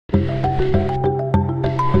Hello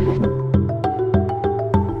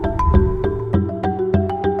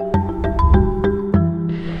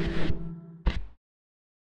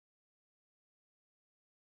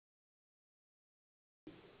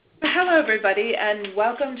everybody, and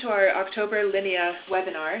welcome to our October LINEA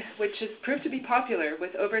webinar, which has proved to be popular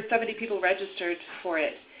with over 70 people registered for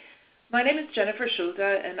it. My name is Jennifer Schulte,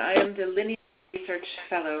 and I am the LINEA Research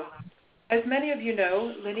Fellow. As many of you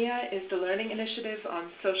know, LINEA is the learning initiative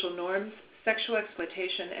on social norms, sexual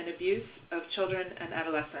exploitation and abuse of children and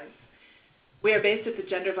adolescents. We are based at the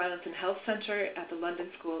Gender Violence and Health Centre at the London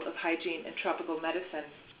School of Hygiene and Tropical Medicine.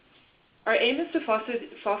 Our aim is to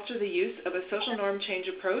foster the use of a social norm change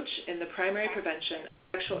approach in the primary prevention of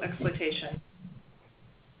sexual exploitation.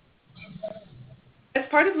 As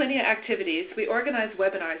part of LINEA activities, we organize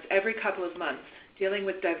webinars every couple of months dealing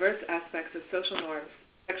with diverse aspects of social norms,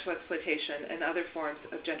 sexual exploitation, and other forms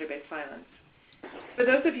of gender-based violence. For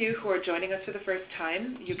those of you who are joining us for the first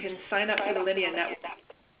time, you can sign up for the LINEA network,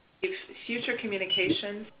 receive future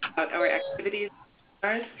communications about our activities.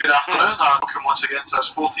 Good afternoon, welcome once again to this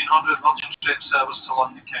 1400 Virgin Train service to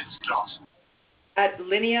London King's Cross. At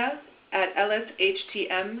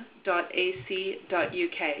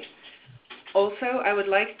linea@lshtm.ac.uk. Also, I would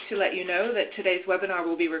like to let you know that today's webinar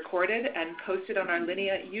will be recorded and posted on our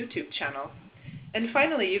LINEA YouTube channel. And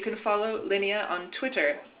finally, you can follow LINEA on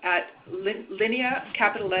Twitter at LINEA,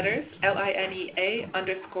 capital letters,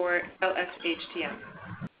 LINEA_LSHTM.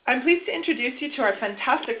 I'm pleased to introduce you to our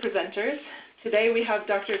fantastic presenters. Today we have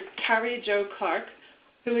Dr. Carrie Jo Clark,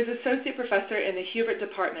 who is Associate Professor in the Hubert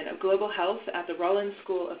Department of Global Health at the Rollins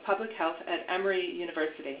School of Public Health at Emory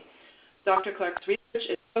University. Dr. Clark's research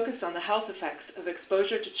is focused on the health effects of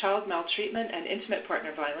exposure to child maltreatment and intimate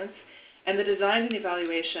partner violence and the design and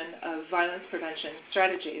evaluation of violence prevention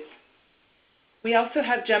strategies. We also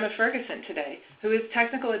have Gemma Ferguson today, who is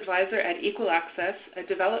Technical Advisor at Equal Access, a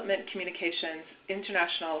development communications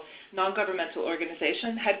international non-governmental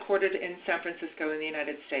organization headquartered in San Francisco in the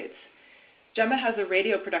United States. Gemma has a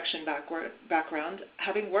radio production background,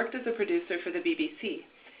 having worked as a producer for the BBC,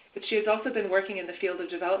 but she has also been working in the field of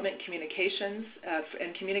development communications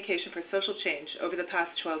and communication for social change over the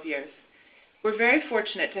past 12 years. We're very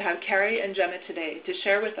fortunate to have Carrie and Gemma today to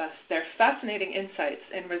share with us their fascinating insights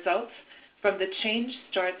and results from the Change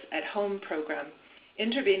Starts at Home program,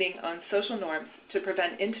 intervening on social norms to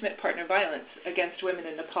prevent intimate partner violence against women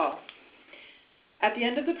in Nepal. At the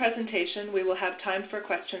end of the presentation, we will have time for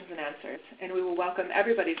questions and answers, and we will welcome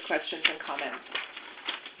everybody's questions and comments.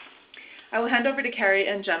 I will hand over to Carrie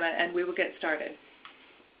and Gemma, and we will get started.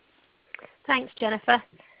 Thanks, Jennifer.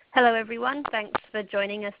 Hello, everyone. Thanks for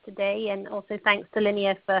joining us today, and also thanks to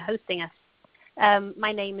LINEA for hosting us.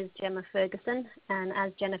 My name is Gemma Ferguson, and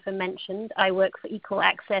as Jennifer mentioned, I work for Equal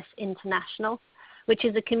Access International, which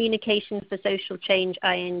is a communication for social change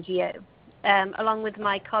INGO, along with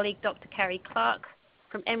my colleague Dr. Carrie Clark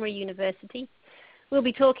from Emory University. We'll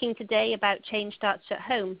be talking today about Change Starts at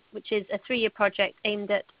Home, which is a 3-year project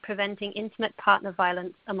aimed at preventing intimate partner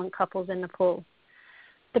violence among couples in Nepal.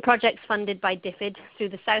 The project's funded by DFID through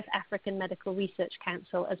the South African Medical Research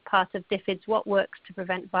Council as part of DFID's What Works to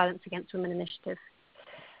Prevent Violence Against Women initiative.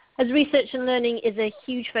 As research and learning is a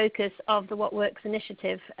huge focus of the What Works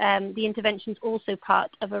initiative, the intervention is also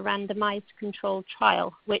part of a randomized controlled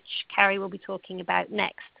trial, which Carrie will be talking about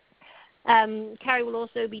next. Carrie will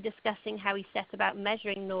also be discussing how we set about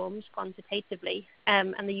measuring norms quantitatively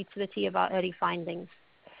and the utility of our early findings.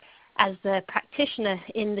 As the practitioner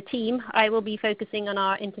in the team, I will be focusing on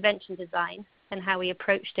our intervention design and how we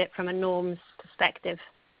approached it from a norms perspective.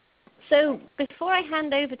 So before I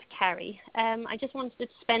hand over to Carrie, I just wanted to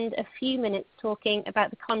spend a few minutes talking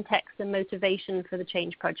about the context and motivation for the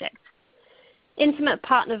Change Project. Intimate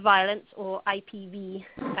partner violence, or IPV,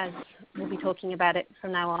 as we'll be talking about it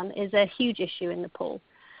from now on, is a huge issue in Nepal,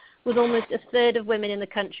 with almost a third of women in the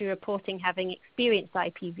country reporting having experienced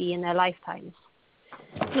IPV in their lifetimes.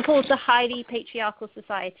 Nepal is a highly patriarchal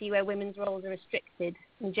society where women's roles are restricted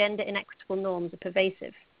and gender inequitable norms are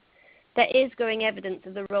pervasive. There is growing evidence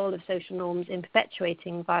of the role of social norms in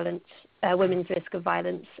perpetuating violence, women's risk of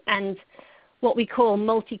violence, and what we call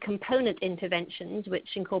multi-component interventions,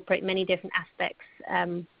 which incorporate many different aspects,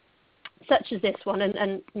 such as this one,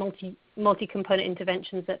 and multi-component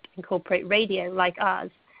interventions that incorporate radio, like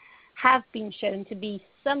ours, have been shown to be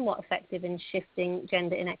somewhat effective in shifting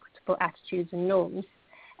gender inequitable attitudes and norms,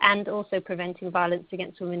 and also preventing violence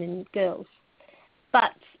against women and girls.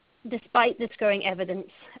 But despite this growing evidence,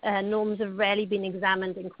 norms have rarely been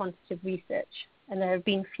examined in quantitative research, and there have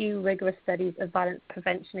been few rigorous studies of violence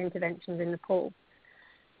prevention interventions in Nepal.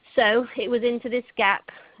 So it was into this gap,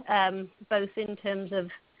 both in terms of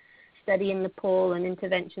study in Nepal and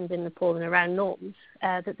interventions in Nepal and around norms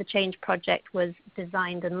that the Change Project was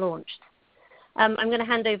designed and launched. I'm going to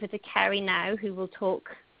hand over to Carrie now, who will talk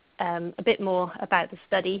a bit more about the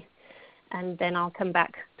study, and then I'll come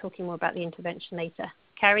back talking more about the intervention later.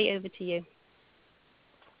 Carrie, over to you.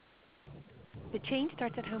 The Change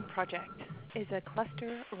Starts at Home project is a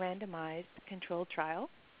cluster randomized controlled trial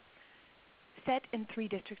set in 3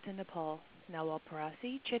 districts in Nepal: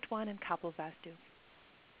 Nawalparasi, Chitwan, and Kapilvastu.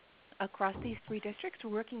 Across these 3 districts,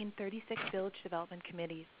 we're working in 36 village development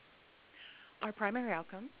committees. Our primary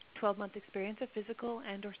outcome, 12-month experience of physical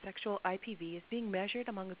and or sexual IPV, is being measured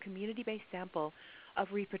among a community-based sample of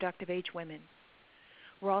reproductive age women.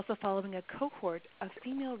 We're also following a cohort of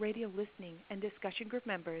female radio listening and discussion group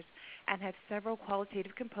members and have several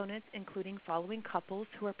qualitative components, including following couples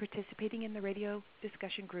who are participating in the radio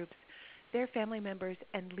discussion groups, their family members,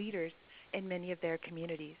 and leaders in many of their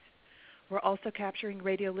communities. We're also capturing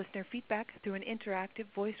radio listener feedback through an interactive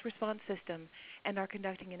voice response system and are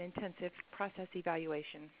conducting an intensive process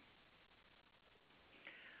evaluation.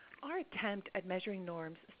 Our attempt at measuring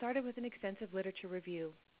norms started with an extensive literature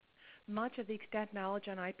review. Much of the extant knowledge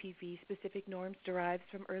on IPV-specific norms derives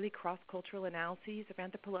from early cross-cultural analyses of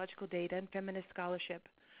anthropological data and feminist scholarship.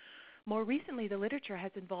 More recently, the literature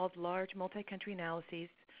has involved large multi-country analyses,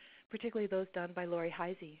 particularly those done by Laurie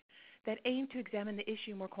Heisey, that aim to examine the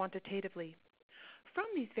issue more quantitatively. From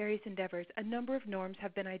these various endeavors, a number of norms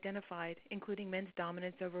have been identified, including men's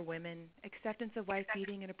dominance over women, acceptance of wife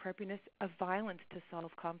beating, and appropriateness of violence to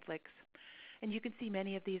solve conflicts. And you can see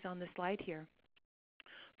many of these on the slide here.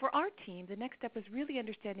 For our team, the next step was really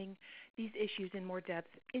understanding these issues in more depth,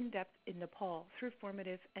 in Nepal through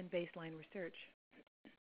formative and baseline research.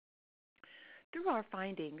 Through our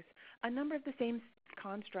findings, a number of the same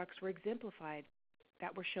constructs were exemplified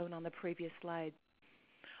that were shown on the previous slide.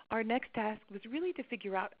 Our next task was really to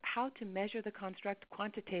figure out how to measure the construct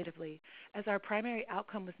quantitatively, as our primary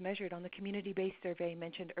outcome was measured on the community-based survey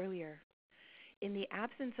mentioned earlier. In the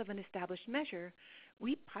absence of an established measure,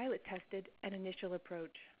 we pilot tested an initial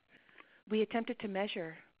approach. We attempted to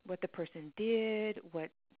measure what the person did, what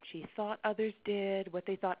she thought others did, what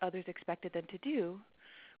they thought others expected them to do,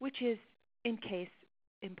 which is, in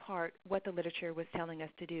part, what the literature was telling us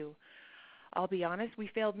to do. I'll be honest, we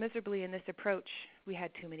failed miserably in this approach. We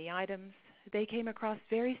had too many items. They came across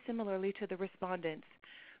very similarly to the respondents.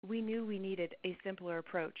 We knew we needed a simpler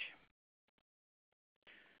approach.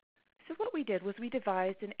 So what we did was we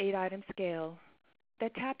devised an 8-item scale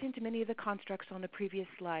that tapped into many of the constructs on the previous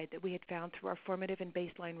slide that we had found through our formative and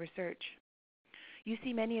baseline research. You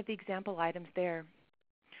see many of the example items there.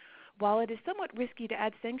 While it is somewhat risky to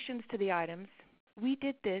add sanctions to the items, we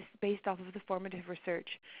did this based off of the formative research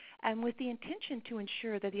and with the intention to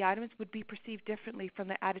ensure that the items would be perceived differently from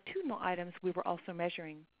the attitudinal items we were also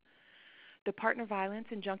measuring. The partner violence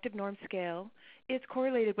injunctive norm scale is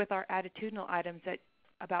correlated with our attitudinal items at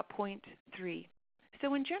about 0.3.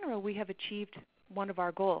 So in general, we have achieved one of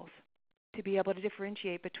our goals, to be able to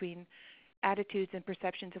differentiate between attitudes and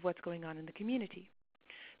perceptions of what's going on in the community.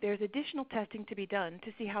 There's additional testing to be done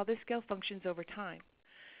to see how this scale functions over time.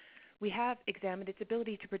 We have examined its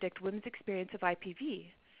ability to predict women's experience of IPV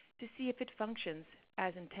to see if it functions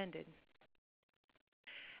as intended.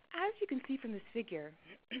 As you can see from this figure,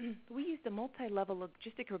 we used a multi-level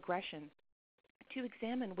logistic regression to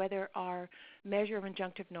examine whether our measure of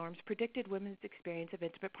injunctive norms predicted women's experience of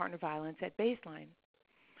intimate partner violence at baseline.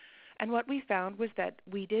 And what we found was that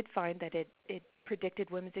we did find that it predicted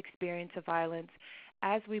women's experience of violence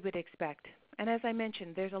as we would expect. And as I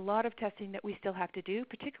mentioned, there's a lot of testing that we still have to do,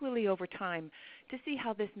 particularly over time, to see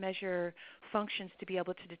how this measure functions to be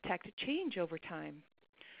able to detect change over time.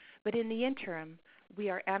 But in the interim, we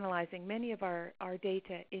are analyzing many of our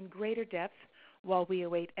data in greater depth while we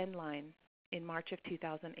await N-line in March of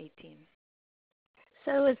 2018.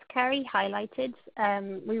 So as Carrie highlighted,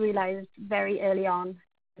 we realized very early on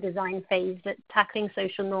the design phase that tackling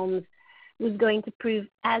social norms was going to prove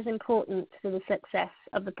as important to the success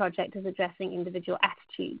of the project as addressing individual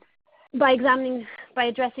attitudes. By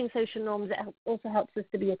addressing social norms, it also helps us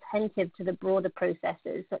to be attentive to the broader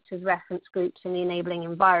processes, such as reference groups and the enabling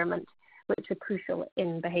environment, which are crucial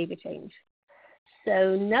in behavior change.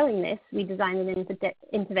 So knowing this, we designed an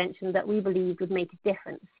intervention that we believed would make a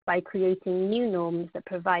difference by creating new norms that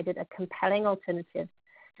provided a compelling alternative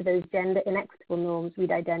to those gender inequitable norms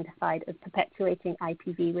we'd identified as perpetuating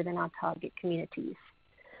IPV within our target communities.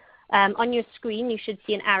 On your screen, you should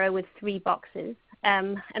see an arrow with 3 boxes.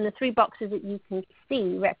 And the 3 boxes that you can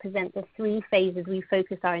see represent the 3 phases we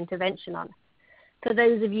focus our intervention on. For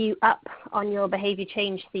those of you up on your behavior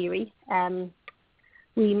change theory,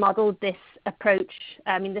 We modeled this approach.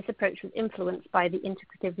 This approach was influenced by the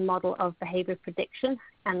integrative model of behavior prediction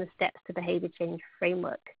and the steps to behavior change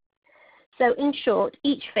framework. So in short,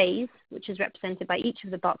 each phase, which is represented by each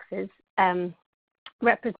of the boxes,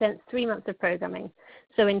 represents 3 months of programming.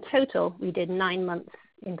 So in total, we did 9 months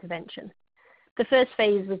intervention. The first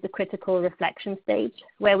phase was the critical reflection stage,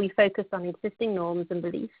 where we focused on existing norms and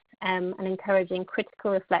beliefs and encouraging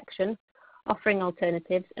critical reflection, offering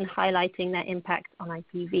alternatives, and highlighting their impact on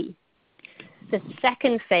IPV. The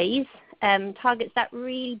second phase targets that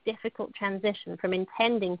really difficult transition from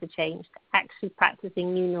intending to change to actually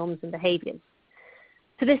practicing new norms and behaviors.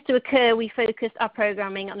 For this to occur, we focused our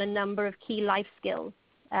programming on a number of key life skills,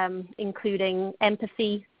 including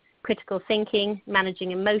empathy, critical thinking,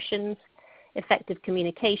 managing emotions, effective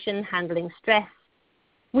communication, handling stress.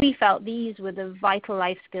 We felt these were the vital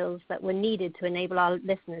life skills that were needed to enable our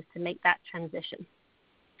listeners to make that transition.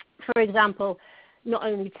 For example, not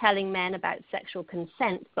only telling men about sexual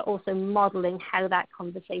consent, but also modeling how that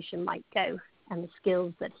conversation might go and the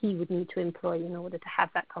skills that he would need to employ in order to have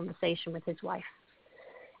that conversation with his wife.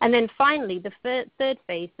 And then finally, the third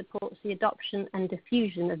phase supports the adoption and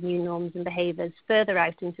diffusion of new norms and behaviors further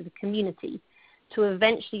out into the community to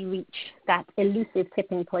eventually reach that elusive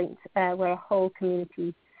tipping point where a whole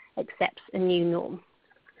community accepts a new norm.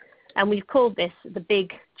 And we've called this the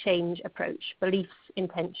big change approach: beliefs,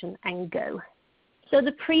 intention, and go. So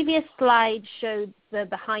the previous slide showed the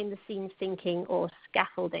behind-the-scenes thinking or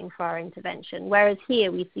scaffolding for our intervention, whereas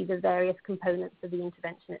here we see the various components of the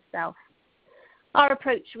intervention itself. Our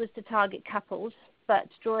approach was to target couples, but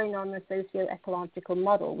drawing on the socio-ecological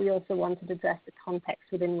model, we also wanted to address the context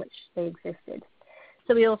within which they existed.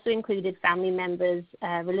 So we also included family members,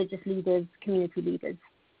 religious leaders, community leaders.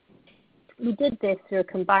 We did this through a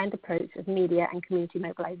combined approach of media and community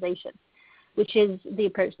mobilization, which is the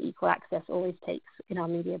approach that Equal Access always takes in our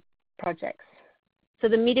media projects. So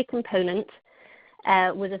the media component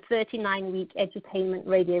was a 39-week edutainment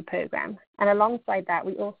radio program. And alongside that,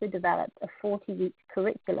 we also developed a 40-week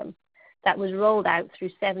curriculum that was rolled out through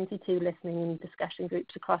 72 listening and discussion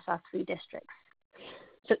groups across our 3 districts.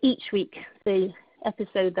 So each week, the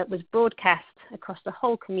episode that was broadcast across the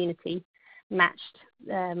whole community matched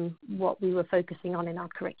what we were focusing on in our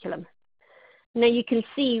curriculum. Now you can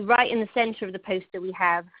see right in the center of the poster we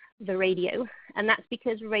have the radio, and that's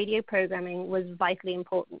because radio programming was vitally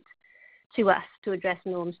important to us to address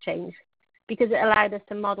norms change, because it allowed us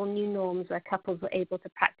to model new norms where couples were able to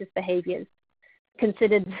practice behaviors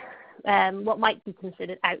considered what might be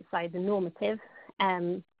considered outside the normative,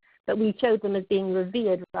 but we showed them as being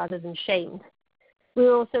revered rather than shamed. We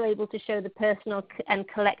were also able to show the personal and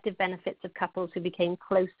collective benefits of couples who became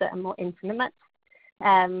closer and more intimate,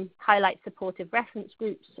 highlight supportive reference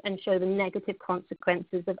groups, and show the negative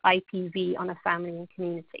consequences of IPV on a family and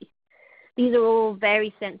community. These are all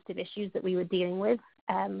very sensitive issues that we were dealing with,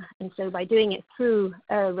 and so by doing it through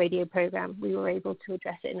a radio program, we were able to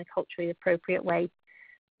address it in a culturally appropriate way,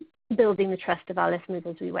 building the trust of our listeners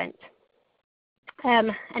as we went.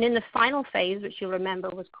 And in the final phase, which you'll remember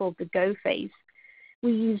was called the go phase,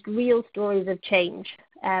 we used real stories of change,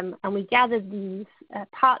 and we gathered these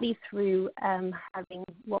partly through having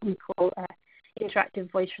what we call an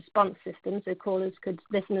interactive voice response system, so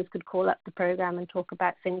listeners could call up the program and talk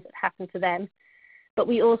about things that happened to them. But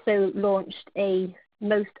we also launched a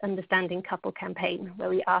Most Understanding Couple campaign, where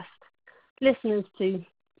we asked listeners to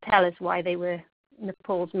tell us why they were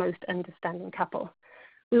Nepal's most understanding couple.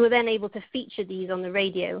 We were then able to feature these on the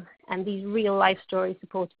radio, and these real life stories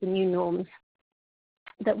supported the new norms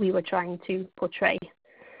that we were trying to portray.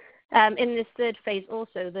 In this third phase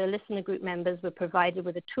also, the listener group members were provided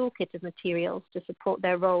with a toolkit of materials to support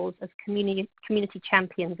their roles as community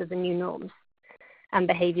champions of the new norms and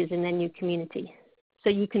behaviors in their new community.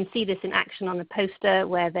 So you can see this in action on the poster,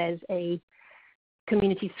 where there's a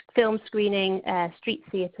community film screening, street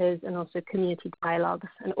theatres, and also community dialogues,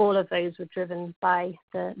 and all of those were driven by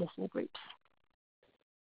the listener groups.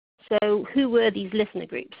 So who were these listener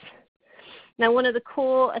groups? Now, one of the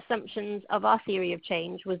core assumptions of our theory of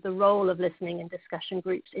change was the role of listening and discussion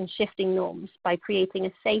groups in shifting norms by creating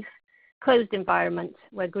a safe, closed environment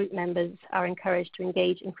where group members are encouraged to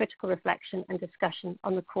engage in critical reflection and discussion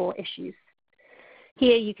on the core issues.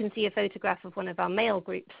 Here you can see a photograph of one of our male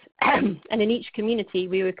groups, and in each community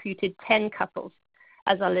we recruited 10 couples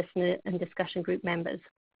as our listener and discussion group members.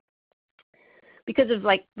 Because of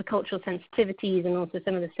the cultural sensitivities and also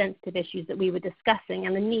some of the sensitive issues that we were discussing,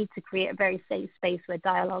 and the need to create a very safe space where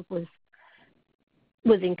dialogue was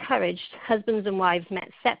encouraged, husbands and wives met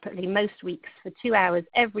separately most weeks for 2 hours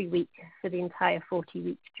every week for the entire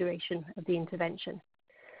 40-week duration of the intervention.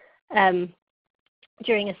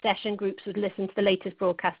 During a session, groups would listen to the latest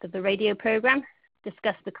broadcast of the radio program,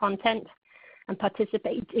 discuss the content, and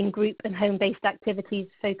participate in group and home-based activities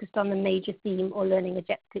focused on the major theme or learning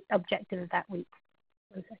objective of that week.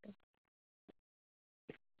 1 second.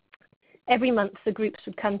 Every month, the groups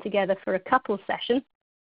would come together for a couples session,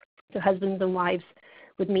 so husbands and wives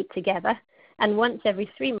would meet together, and once every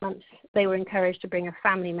 3 months, they were encouraged to bring a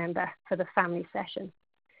family member for the family session.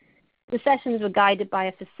 The sessions were guided by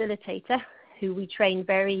a facilitator who we trained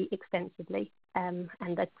very extensively, and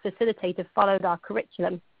the facilitator followed our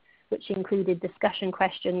curriculum, which included discussion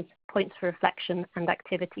questions, points for reflection, and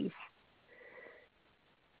activities.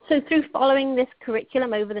 So through following this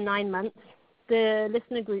curriculum over the 9 months, the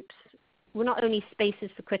listener groups were not only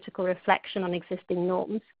spaces for critical reflection on existing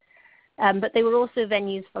norms, but they were also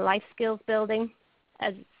venues for life skills building,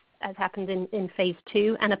 as happened in phase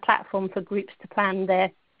 2, and a platform for groups to plan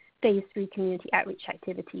their phase 3 community outreach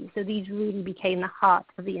activities. So these really became the heart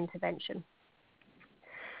of the intervention.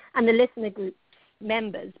 And the listener group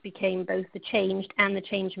members became both the changed and the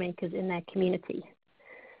change makers in their community.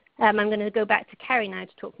 I'm going to go back to Carrie now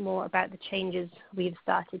to talk more about the changes we've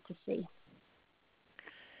started to see.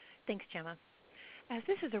 Thanks, Gemma. As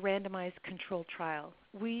this is a randomized controlled trial,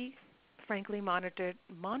 we frankly monitored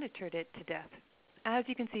it to death. As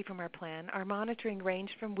you can see from our plan, our monitoring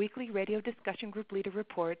ranged from weekly radio discussion group leader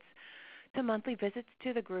reports to monthly visits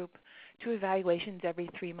to the group to evaluations every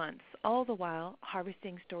 3 months, all the while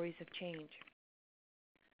harvesting stories of change.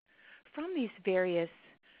 From these various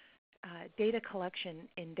data collection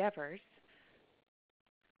endeavors,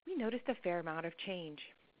 we noticed a fair amount of change.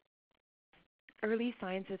 Early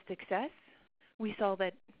signs of success, we saw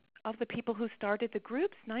that of the people who started the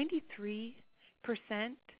groups, 93%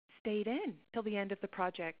 stayed in till the end of the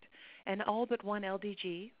project, and all but one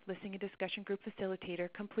LDG, Listening and Discussion Group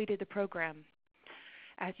Facilitator, completed the program.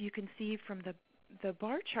 As you can see from the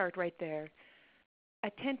bar chart right there,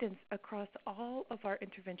 attendance across all of our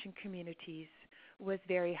intervention communities was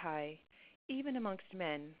very high, even amongst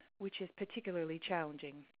men, which is particularly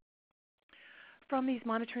challenging. From these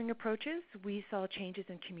monitoring approaches, we saw changes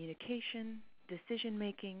in communication,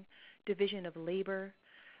 decision-making, division of labor,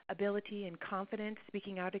 ability and confidence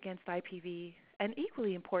speaking out against IPV, and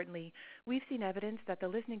equally importantly, we've seen evidence that the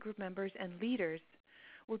listening group members and leaders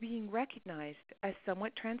were being recognized as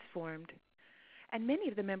somewhat transformed, and many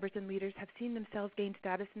of the members and leaders have seen themselves gain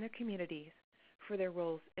status in their communities for their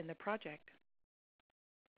roles in the project.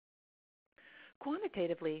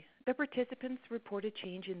 Quantitatively, the participants reported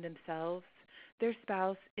change in themselves, their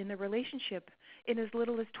spouse, in the relationship in as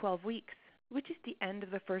little as 12 weeks, which is the end of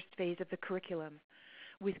the first phase of the curriculum,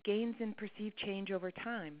 with gains in perceived change over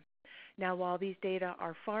time. Now, while these data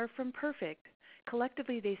are far from perfect,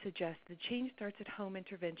 collectively they suggest that change starts at home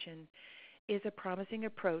intervention is a promising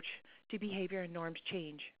approach to behavior and norms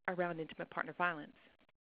change around intimate partner violence.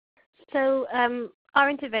 So our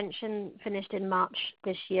intervention finished in March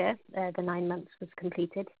this year. The 9 months was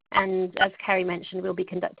completed. And as Carrie mentioned, we'll be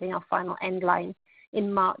conducting our final end line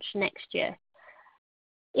in March next year.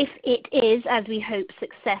 If it is, as we hope,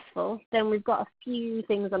 successful, then we've got a few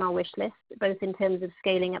things on our wish list, both in terms of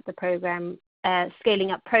scaling up the program,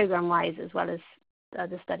 scaling up program-wise as well as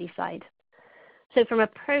the study side. So from a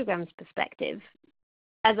program's perspective,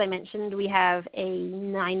 as I mentioned, we have a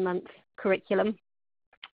 9-month curriculum.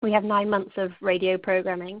 We have 9 months of radio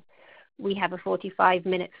programming. We have a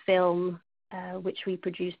 45-minute film, which we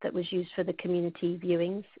produced that was used for the community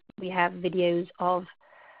viewings. We have videos of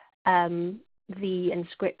and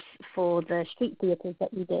scripts for the street theatres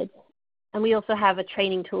that we did. And we also have a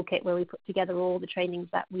training toolkit where we put together all the trainings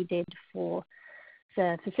that we did for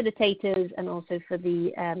the facilitators and also for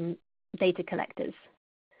the data collectors.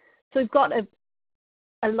 So we've got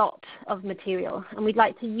a lot of material, and we'd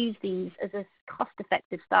like to use these as a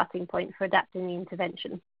cost-effective starting point for adapting the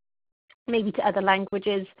intervention, maybe to other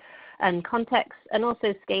languages and contexts, and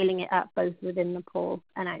also scaling it up both within Nepal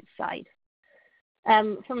and outside.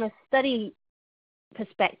 From a study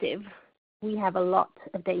perspective, we have a lot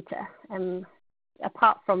of data,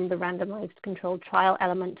 apart from the randomized controlled trial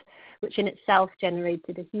element, which in itself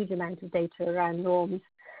generated a huge amount of data around norms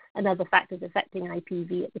and other factors affecting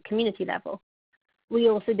IPV at the community level. We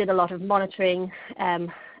also did a lot of monitoring and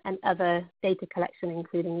other data collection,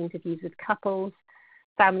 including interviews with couples,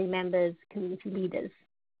 family members, community leaders.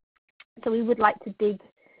 So we would like to dig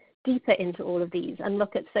deeper into all of these and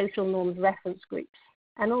look at social norms reference groups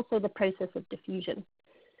and also the process of diffusion.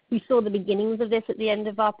 We saw the beginnings of this at the end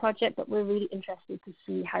of our project, but we're really interested to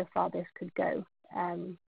see how far this could go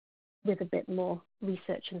with a bit more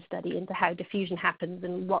research and study into how diffusion happens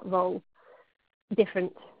and what role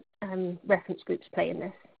different reference groups play in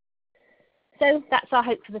this. So that's our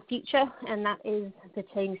hope for the future, and that is the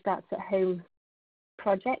Change Starts at Home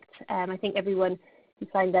project. I think everyone who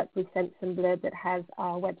signed up, we've sent some blurb that has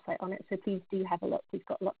our website on it, so please do have a look. We've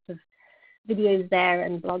got lots of videos there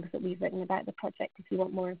and blogs that we've written about the project if you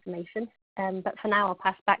want more information. But for now, I'll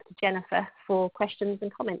pass back to Jennifer for questions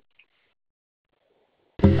and comments.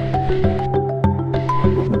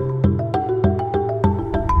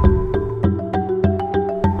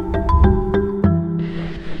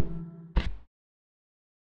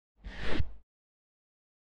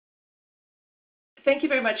 Thank you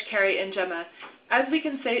very much, Carrie and Gemma. As we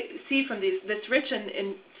can see from this rich and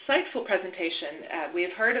insightful presentation, we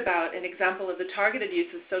have heard about an example of the targeted use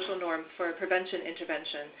of social norms for prevention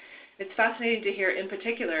intervention. It's fascinating to hear in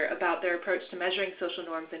particular about their approach to measuring social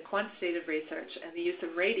norms in quantitative research and the use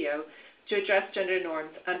of radio to address gender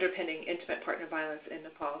norms underpinning intimate partner violence in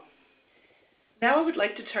Nepal. Now I would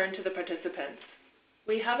like to turn to the participants.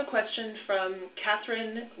 We have a question from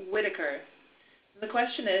Catherine Whitaker. The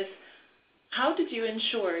question is, how did you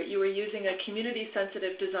ensure you were using a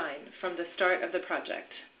community-sensitive design from the start of the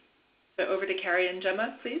project? So over to Carrie and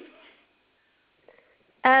Gemma, please.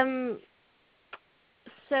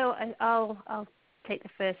 So I'll take the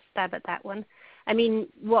first stab at that one. I mean,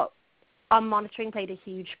 our monitoring played a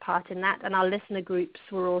huge part in that, and our listener groups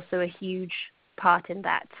were also a huge part in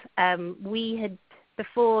that. We had,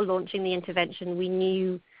 before launching the intervention, we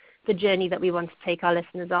knew the journey that we wanted to take our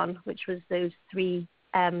listeners on, which was those 3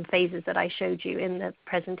 phases that I showed you in the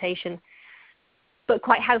presentation. But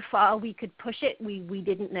quite how far we could push it, we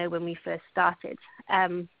didn't know when we first started.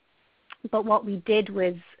 But what we did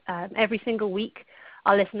was every single week,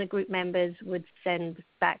 our listener group members would send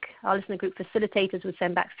back, our listener group facilitators would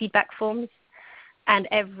send back feedback forms, and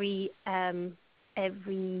every 6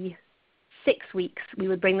 weeks we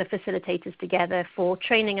would bring the facilitators together for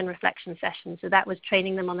training and reflection sessions. So that was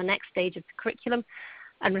training them on the next stage of the curriculum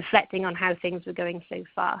and reflecting on how things were going so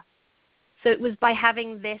far. So it was by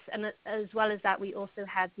having this, and as well as that, we also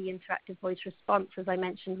had the interactive voice response, as I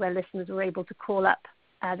mentioned, where listeners were able to call up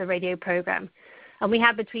the radio program. And we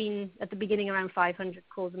had at the beginning, around 500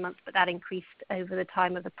 calls a month, but that increased over the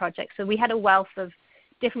time of the project. So we had a wealth of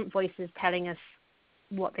different voices telling us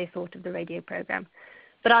what they thought of the radio program.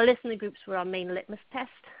 But our listener groups were our main litmus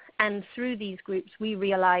test. And through these groups, we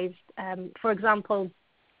realized, for example,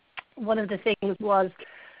 one of the things was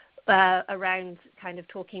around kind of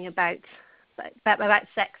talking about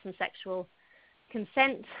sex and sexual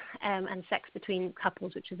consent and sex between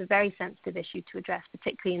couples, which is a very sensitive issue to address,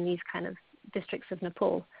 particularly in these kind of districts of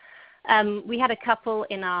Nepal. We had a couple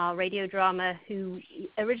in our radio drama who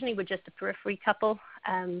originally were just a periphery couple,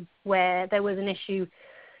 where there was an issue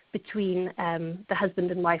between the husband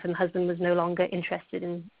and wife, and the husband was no longer interested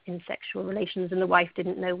in sexual relations, and the wife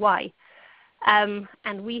didn't know why.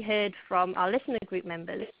 And we heard from our listener group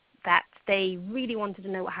members that they really wanted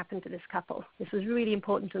to know what happened to this couple. This was really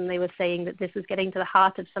important, and they were saying that this was getting to the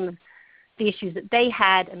heart of some of the issues that they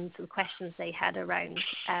had and some questions they had around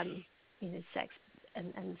sex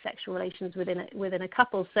and sexual relations within a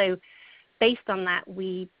couple. So based on that,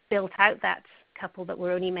 we built out that couple that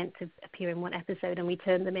were only meant to appear in one episode, and we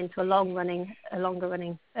turned them into longer running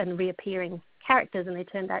and reappearing characters, and they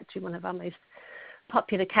turned out to be one of our most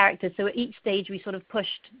popular characters. So at each stage we sort of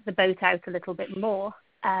pushed the boat out a little bit more,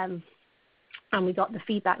 and we got the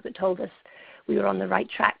feedback that told us we were on the right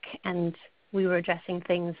track and we were addressing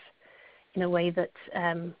things in a way that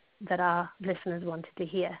that our listeners wanted to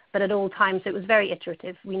hear. But at all times it was very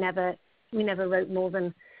iterative. We never wrote more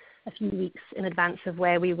than a few weeks in advance of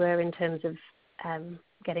where we were in terms of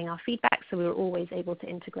getting our feedback, so we were always able to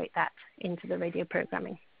integrate that into the radio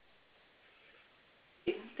programming.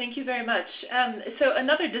 Thank you very much. So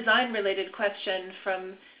another design-related question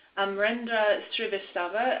from Amrendra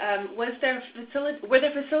Srivastava. Were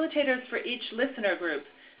there facilitators for each listener group?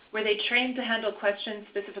 Were they trained to handle questions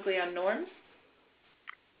specifically on norms?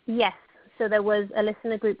 Yes. So there was a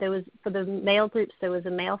listener group. There was, for the male groups, there was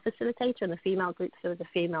a male facilitator, and the female groups, there was a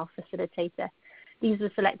female facilitator. These were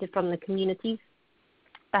selected from the communities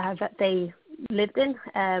that they lived in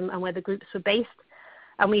and where the groups were based.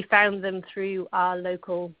 And we found them through our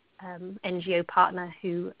local NGO partner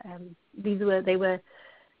who, they were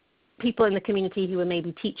people in the community who were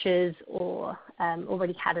maybe teachers or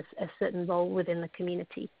already had a certain role within the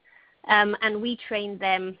community. And we trained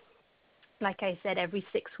them, like I said, every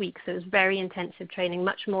 6 weeks. So it was very intensive training,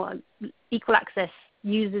 much more. Equal Access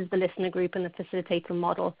uses the listener group and the facilitator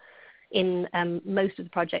model in most of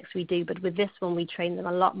the projects we do, but with this one we trained them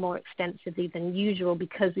a lot more extensively than usual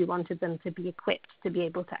because we wanted them to be equipped to be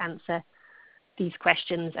able to answer these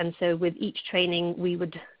questions. And so with each training we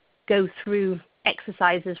would go through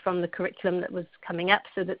exercises from the curriculum that was coming up,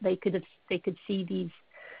 so that they could see these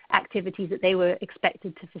activities that they were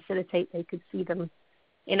expected to facilitate. They could see them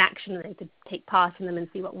in action, and they could take part in them and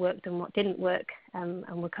see what worked and what didn't work, and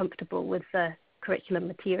were comfortable with the curriculum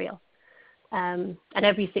material. And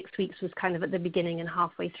every 6 weeks was kind of at the beginning and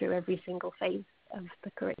halfway through every single phase of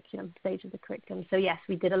the curriculum, stage of the curriculum. So yes,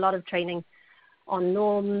 we did a lot of training on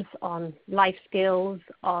norms, on life skills,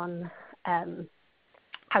 on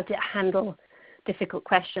how to handle difficult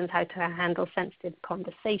questions, how to handle sensitive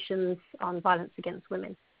conversations, on violence against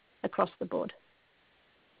women across the board.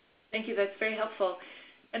 Thank you. That's very helpful.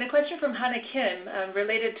 And a question from Hannah Kim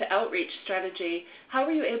related to outreach strategy. How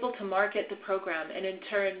were you able to market the program and in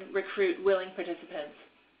turn recruit willing participants?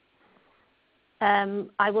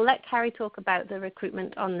 I will let Carrie talk about the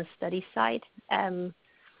recruitment on the study side and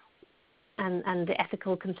the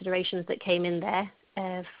ethical considerations that came in there.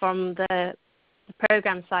 From the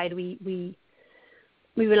program side, we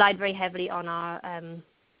relied very heavily on our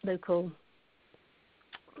local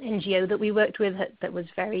NGO that we worked with that was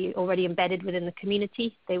very already embedded within the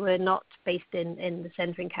community. They were not based in the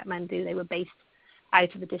center in Kathmandu. They were based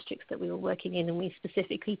out of the districts that we were working in, and we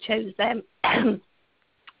specifically chose them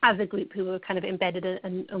as a group who were kind of embedded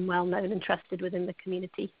and well-known and trusted within the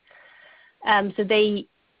community. So they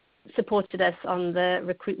supported us on the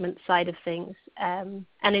recruitment side of things. And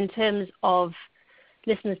in terms of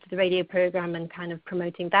listeners to the radio program and kind of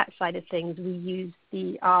promoting that side of things, we used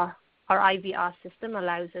our IVR system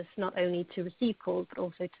allows us not only to receive calls but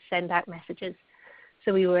also to send out messages.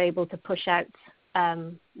 So we were able to push out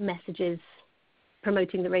messages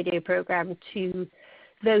promoting the radio program to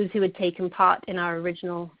those who had taken part in our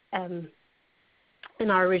original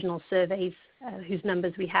surveys, whose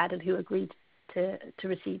numbers we had and who agreed to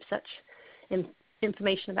receive such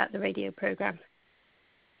information about the radio program.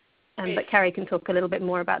 But Carrie can talk a little bit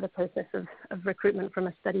more about the process of recruitment from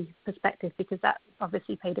a study perspective, because that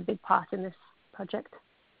obviously played a big part in this project.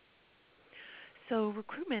 So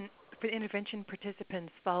recruitment for intervention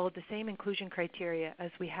participants followed the same inclusion criteria as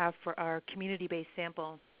we have for our community-based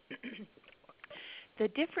sample. The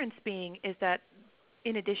difference being is that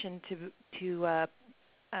in addition to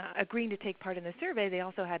agreeing to take part in the survey, they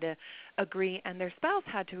also had to agree, and their spouse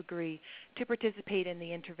had to agree to participate in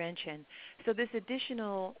the intervention. So this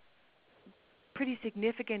additional pretty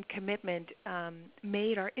significant commitment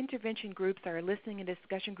made our intervention groups, our listening and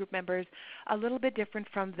discussion group members, a little bit different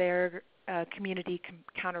from their community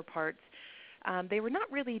counterparts. They were not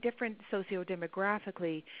really different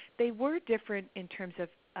socio-demographically. They were different in terms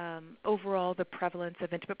of overall the prevalence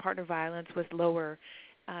of intimate partner violence was lower.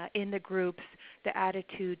 In the groups, the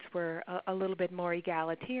attitudes were a little bit more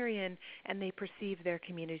egalitarian, and they perceived their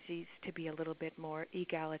communities to be a little bit more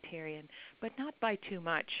egalitarian, but not by too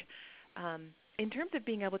much. In terms of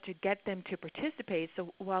being able to get them to participate,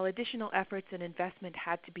 so while additional efforts and investment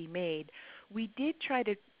had to be made, we did try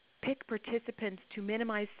to pick participants to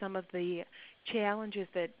minimize some of the challenges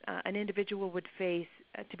that an individual would face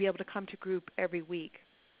to be able to come to group every week.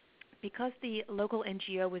 Because the local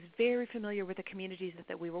NGO was very familiar with the communities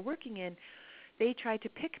that we were working in, they tried to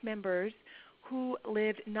pick members who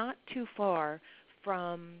lived not too far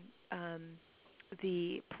from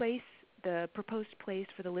the proposed place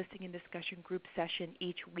for the listening and discussion group session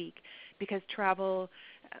each week, because travel,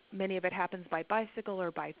 many of it happens by bicycle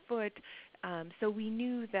or by foot, so we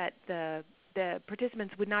knew that the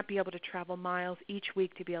participants would not be able to travel miles each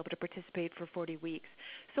week to be able to participate for 40 weeks.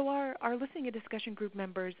 So our listening and discussion group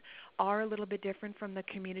members are a little bit different from the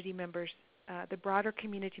community members, the broader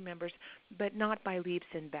community members, but not by leaps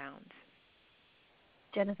and bounds.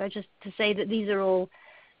 Jennifer, just to say that these are all,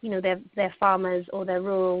 they're farmers or they're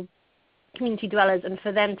rural community dwellers, and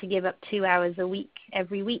for them to give up 2 hours a week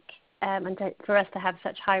every week, and for us to have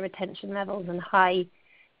such high retention levels and high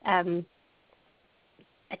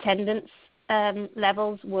attendance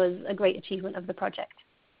levels was a great achievement of the project,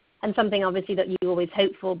 and something obviously that you always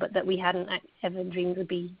hope for, but that we hadn't ever dreamed would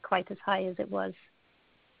be quite as high as it was.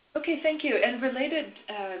 Okay, thank you. And related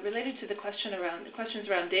to the questions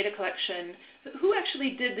around data collection, who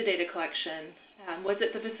actually did the data collection? Was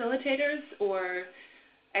it the facilitators or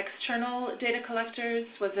external data collectors?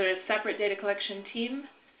 Was there a separate data collection team?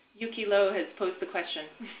 Yuki Lowe has posed the question.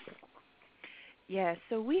 Yes,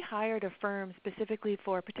 so we hired a firm particularly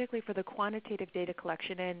for the quantitative data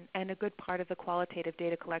collection and a good part of the qualitative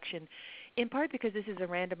data collection. In part because this is a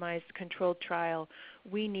randomized controlled trial,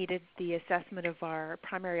 we needed the assessment of our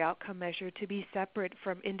primary outcome measure to be separate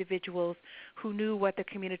from individuals who knew what the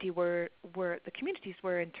communities were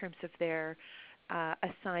in terms of their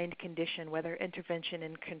assigned condition, whether intervention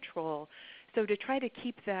and control. So to try to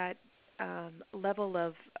keep that level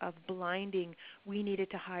of blinding, we needed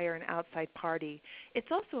to hire an outside party.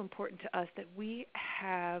 It's also important to us that we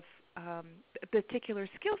have a particular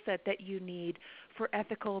skill set that you need for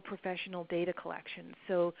ethical professional data collection.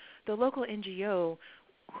 So the local NGO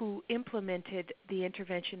who implemented the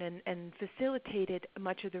intervention and facilitated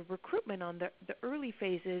much of the recruitment on the early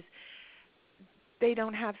phases, they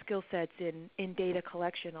don't have skill sets in data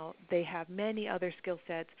collection. They have many other skill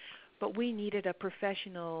sets, but we needed a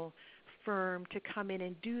professional firm to come in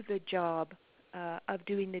and do the job of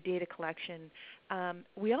doing the data collection.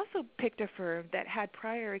 We also picked a firm that had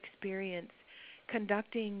prior experience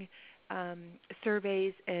conducting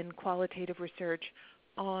surveys and qualitative research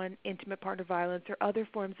on intimate partner violence or other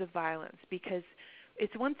forms of violence, because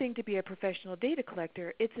it's one thing to be a professional data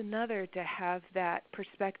collector, it's another to have that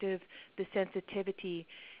perspective, the sensitivity,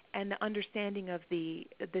 and the understanding of the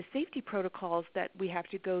safety protocols that we have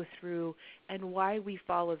to go through and why we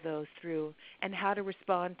follow those through and how to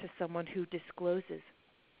respond to someone who discloses.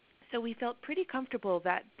 So we felt pretty comfortable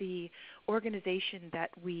that the organization that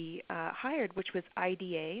we hired, which was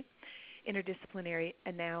IDA, Interdisciplinary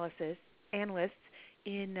Analysts,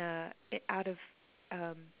 out of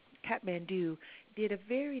Kathmandu, did a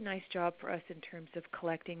very nice job for us in terms of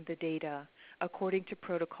collecting the data according to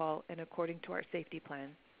protocol and according to our safety plan.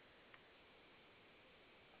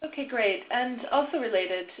 Okay, great. And also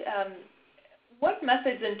related, what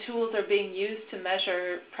methods and tools are being used to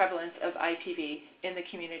measure prevalence of IPV in the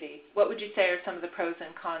community? What would you say are some of the pros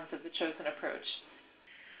and cons of the chosen approach?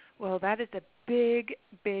 Well, that is a big,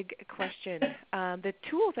 big question. The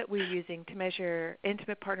tool that we're using to measure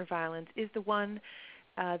intimate partner violence is the one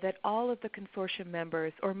that all of the consortium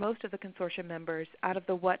members, or most of the consortium members out of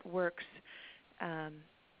the What Works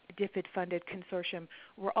DFID-funded consortium,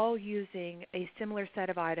 we're all using a similar set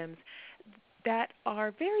of items that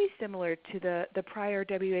are very similar to the prior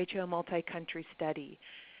WHO multi-country study.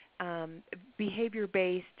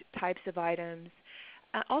 Behavior-based types of items,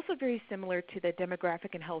 also very similar to the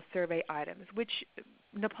demographic and health survey items, which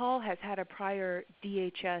Nepal has had a prior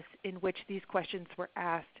DHS in which these questions were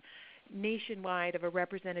asked nationwide of a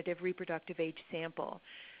representative reproductive age sample.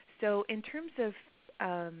 So in terms of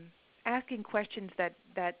asking questions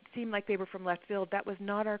that seemed like they were from left field, that was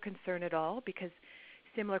not our concern at all, because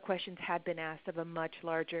similar questions had been asked of a much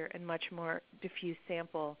larger and much more diffuse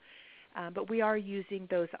sample. But we are using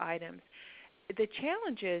those items. The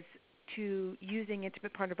challenges to using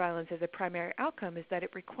intimate partner violence as a primary outcome is that it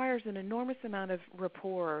requires an enormous amount of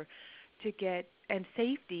rapport to get, and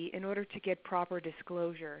safety in order to get proper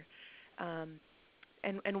disclosure.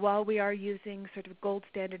 And while we are using sort of gold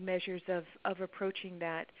standard measures of approaching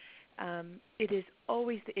that, it is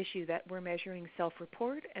always the issue that we're measuring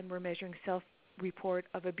self-report, and we're measuring self-report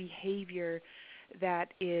of a behavior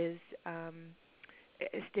that is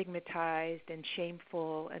stigmatized and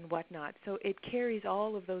shameful and whatnot. So it carries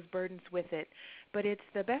all of those burdens with it. But it's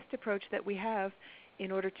the best approach that we have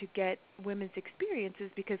in order to get women's experiences,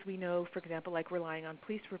 because we know, for example, like relying on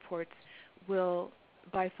police reports will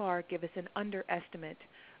by far give us an underestimate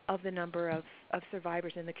of the number of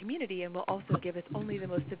survivors in the community, and will also give us only the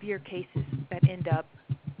most severe cases that end up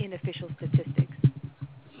in official statistics.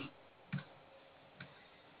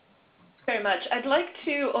 Very much. I'd like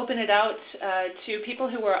to open it out to people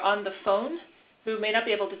who are on the phone who may not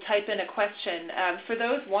be able to type in a question. For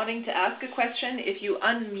those wanting to ask a question, if you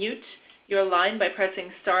unmute your line by pressing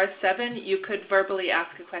 *7, you could verbally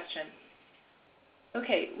ask a question.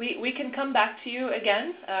 Okay, we can come back to you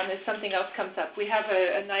again if something else comes up. We have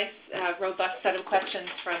a nice, robust set of questions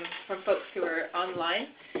from folks who are online.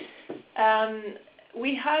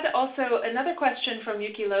 We had also another question from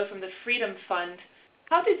Yuki Lo from the Freedom Fund.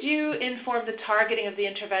 How did you inform the targeting of the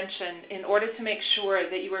intervention in order to make sure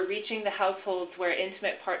that you were reaching the households where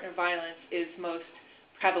intimate partner violence is most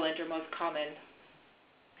prevalent or most common?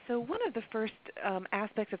 So one of the first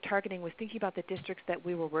aspects of targeting was thinking about the districts that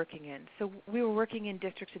we were working in. So we were working in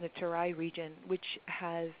districts in the Terai region, which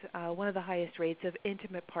has one of the highest rates of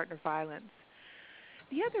intimate partner violence.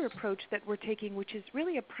 The other approach that we're taking, which is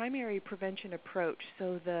really a primary prevention approach,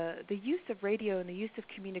 so the use of radio and the use of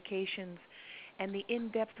communications and the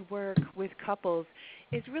in-depth work with couples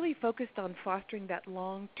is really focused on fostering that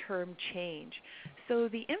long-term change. So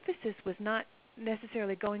the emphasis was not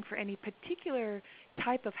necessarily going for any particular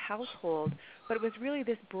type of household, but it was really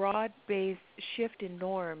this broad-based shift in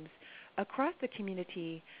norms across the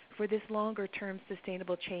community for this longer-term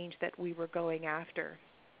sustainable change that we were going after.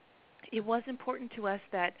 It was important to us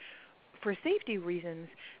that, for safety reasons,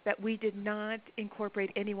 that we did not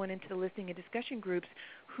incorporate anyone into the listening and discussion groups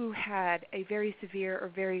who had a very severe or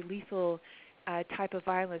very lethal type of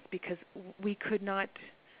violence, because we could not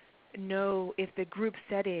know if the group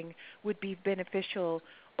setting would be beneficial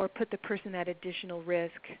or put the person at additional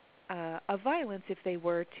risk of violence if they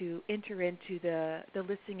were to enter into the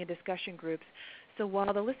listening and discussion groups. So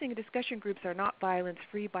while the listening and discussion groups are not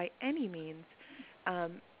violence-free by any means,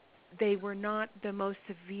 they were not the most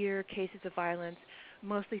severe cases of violence,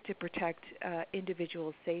 mostly to protect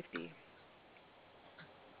individual safety.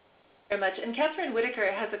 Very much. And Catherine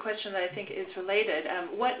Whitaker has a question that I think is related.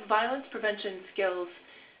 What violence prevention skills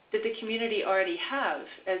did the community already have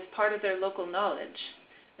as part of their local knowledge?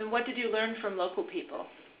 And what did you learn from local people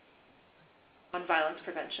on violence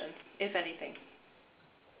prevention, if anything?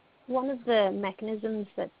 One of the mechanisms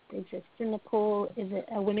that exists in Nepal is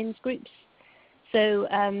women's groups. So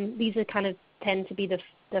these are kind of tend to be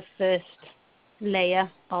the first layer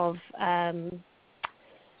of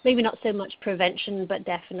maybe not so much prevention, but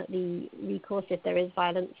definitely recourse. If there is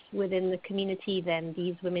violence within the community, then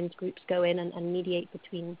these women's groups go in and mediate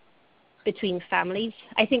between families.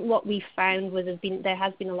 I think what we found was there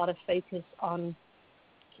has been a lot of focus on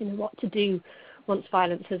what to do once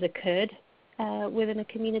violence has occurred within a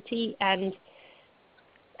community, and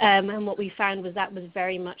what we found was that was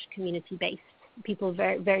very much community-based.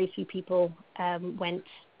 Very few people went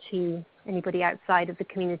to anybody outside of the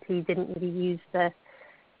community, didn't really use the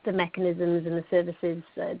mechanisms and the services,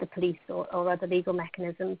 the police or other legal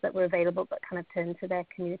mechanisms that were available, but kind of turned to their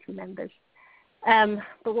community members.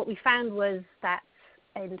 But what we found was that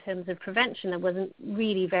in terms of prevention, there wasn't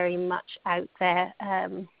really very much out there,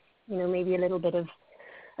 maybe a little bit of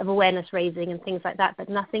awareness raising and things like that, but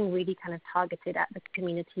nothing really kind of targeted at the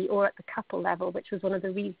community or at the couple level, which was one of the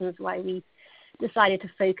reasons why we decided to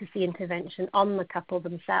focus the intervention on the couple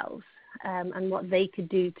themselves and what they could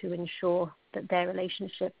do to ensure that their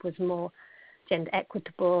relationship was more gender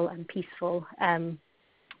equitable and peaceful. And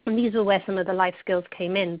these were where some of the life skills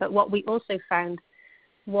came in. But what we also found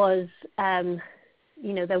was,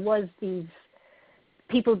 there was these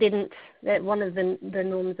people that one of the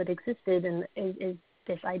norms that existed and is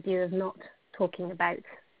this idea of not talking about,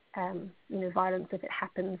 violence if it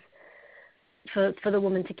happens, for the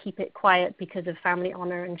woman to keep it quiet because of family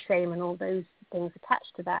honor and shame and all those things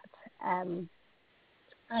attached to that. And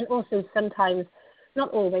also sometimes, not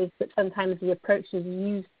always, but sometimes the approaches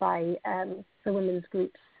used by the women's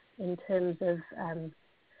groups in terms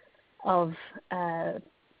of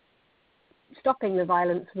stopping the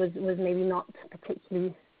violence was maybe not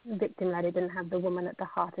particularly victim-led. It didn't have the woman at the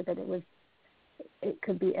heart of it. It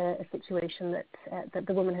could be a situation that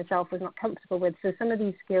the woman herself was not comfortable with. So some of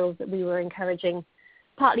these skills that we were encouraging,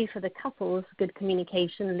 partly for the couples, good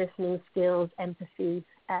communication, listening skills, empathy,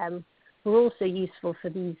 were also useful for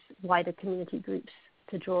these wider community groups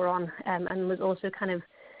to draw on, and was also kind of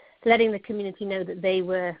letting the community know that they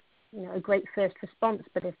were, a great first response.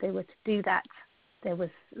 But if they were to do that, there was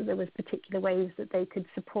particular ways that they could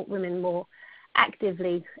support women more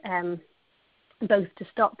actively, both to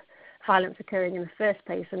stop violence occurring in the first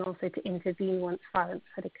place and also to intervene once violence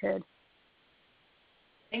had occurred.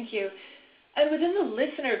 Thank you. And within the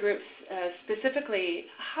listener groups specifically,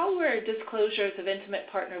 how were disclosures of intimate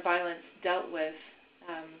partner violence dealt with?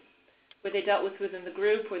 Were they dealt with within the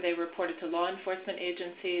group? Were they reported to law enforcement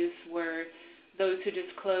agencies? Were those who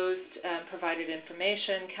disclosed provided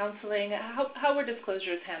information, counseling? How were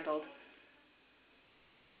disclosures handled?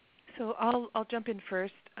 So I'll jump in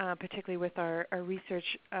first, particularly with our research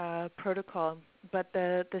protocol. But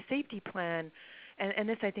the safety plan, and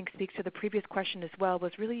this I think speaks to the previous question as well,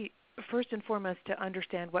 was really first and foremost to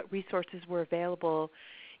understand what resources were available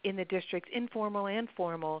in the districts, informal and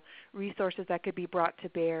formal resources that could be brought to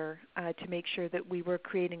bear to make sure that we were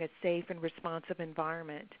creating a safe and responsive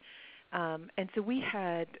environment. And so we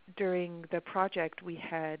had, during the project, we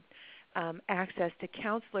had access to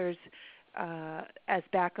counselors as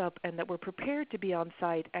backup, and that were prepared to be on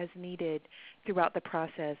site as needed throughout the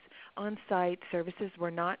process. On-site services were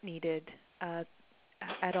not needed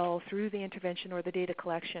at all through the intervention or the data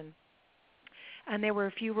collection. And there were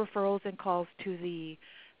a few referrals and calls to the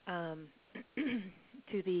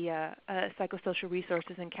psychosocial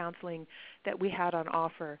resources and counseling that we had on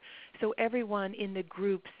offer. So everyone in the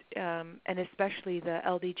groups, and especially the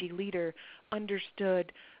LDG leader,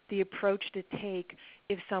 understood the approach to take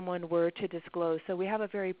if someone were to disclose. So we have a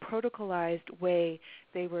very protocolized way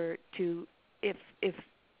they were to, if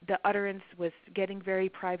the utterance was getting very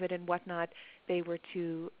private and whatnot, they were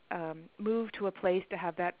to move to a place to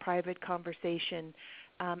have that private conversation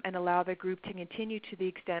and allow the group to continue to the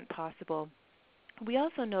extent possible. We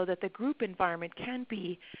also know that the group environment can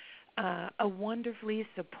be a wonderfully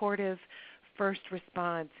supportive first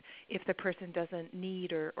response if the person doesn't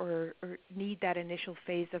need or need that initial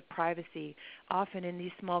phase of privacy. Often in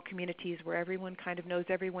these small communities where everyone kind of knows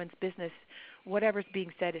everyone's business, whatever's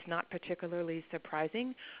being said is not particularly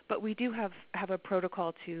surprising, but we do have a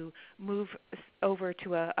protocol to move over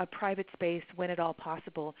to a private space when at all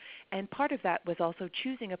possible. And part of that was also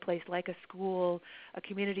choosing a place like a school, a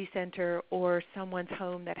community center, or someone's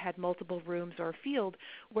home that had multiple rooms or a field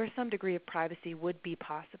where some degree of privacy would be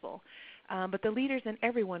possible. But the leaders and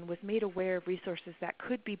everyone was made aware of resources that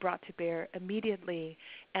could be brought to bear immediately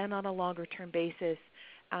and on a longer-term basis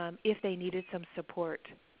if they needed some support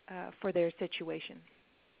for their situation.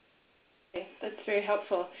 Okay, that's very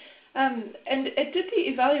helpful. And did the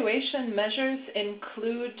evaluation measures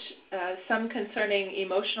include some concerning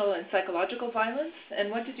emotional and psychological violence? And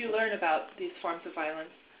what did you learn about these forms of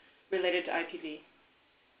violence related to IPV?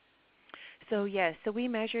 So yes, so we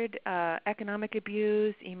measured economic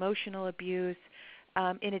abuse, emotional abuse.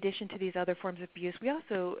 In addition to these other forms of abuse, we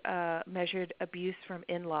also measured abuse from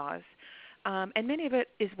in-laws. And many of it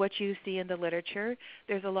is what you see in the literature.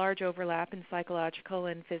 There's a large overlap in psychological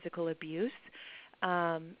and physical abuse.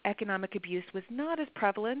 Economic abuse was not as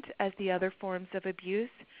prevalent as the other forms of abuse,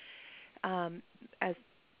 as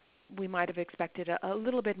we might have expected a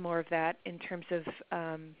little bit more of that in terms of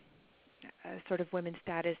sort of women's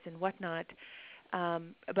status and whatnot.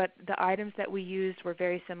 But the items that we used were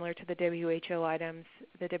very similar to the WHO items,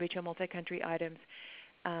 the WHO multi-country items,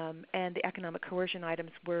 and the economic coercion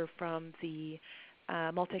items were from the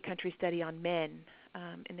multi-country study on men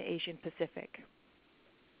in the Asian Pacific.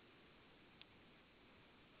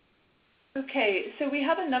 Okay, so we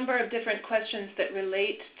have a number of different questions that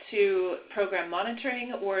relate to program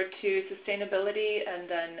monitoring or to sustainability and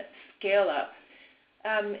then scale up.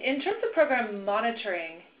 In terms of program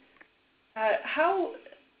monitoring, how,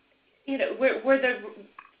 were the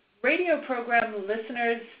radio program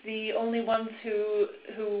listeners the only ones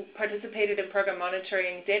who participated in program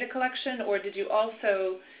monitoring data collection, or did you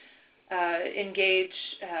also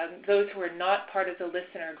engage those who are not part of the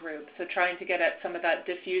listener group, so trying to get at some of that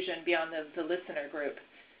diffusion beyond the listener group?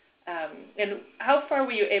 And how far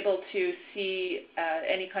were you able to see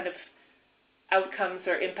any kind of outcomes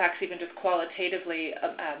or impacts, even just qualitatively,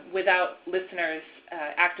 without listeners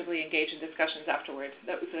actively engaged in discussions afterwards?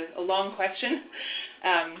 That was a long question.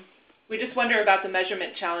 We just wonder about the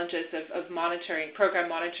measurement challenges of monitoring, program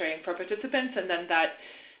monitoring for participants, and then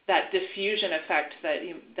that diffusion effect that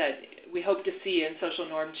we hope to see in social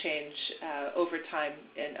norm change over time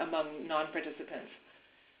among non-participants.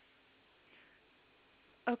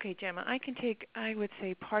 Okay, Gemma, I can take, I would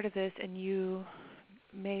say, part of this, and you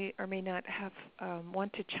may or may not have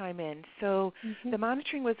want to chime in. So the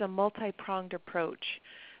monitoring was a multi-pronged approach.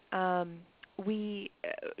 Gemma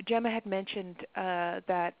had mentioned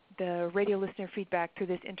that the radio listener feedback through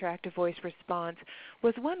this interactive voice response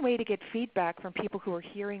was one way to get feedback from people who are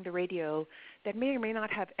hearing the radio that may or may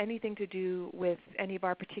not have anything to do with any of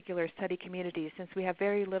our particular study communities, since we have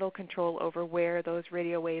very little control over where those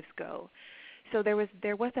radio waves go. So there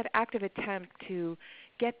was that active attempt to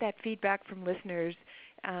get that feedback from listeners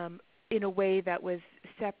in a way that was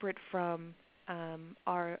separate from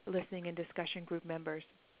our listening and discussion group members.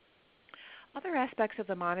 Other aspects of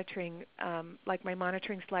the monitoring, like my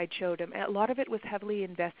monitoring slide showed, a lot of it was heavily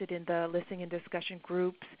invested in the listening and discussion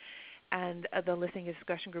groups and the listening and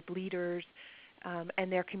discussion group leaders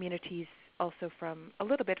and their communities, also from a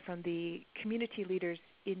little bit from the community leaders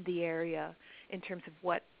in the area in terms of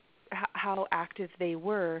how active they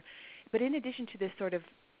were. But in addition to this sort of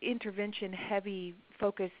intervention-heavy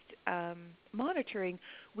focused monitoring,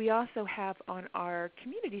 we also have on our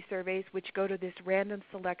community surveys, which go to this random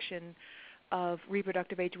selection of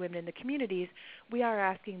reproductive age women in the communities, we are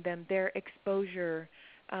asking them their exposure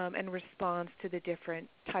and response to the different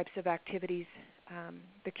types of activities,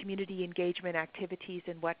 the community engagement activities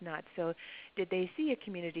and whatnot. So did they see a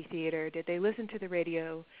community theater? Did they listen to the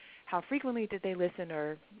radio? How frequently did they listen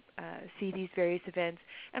or see these various events?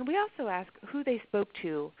 And we also ask who they spoke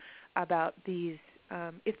to about these,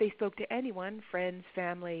 if they spoke to anyone, friends,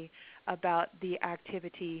 family, about the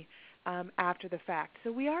activity after the fact.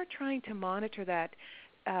 So we are trying to monitor that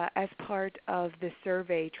as part of the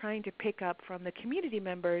survey, trying to pick up from the community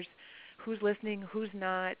members who's listening, who's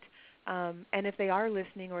not, and if they are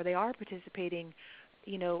listening or they are participating,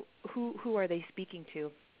 who are they speaking to?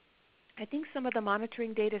 I think some of the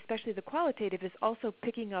monitoring data, especially the qualitative, is also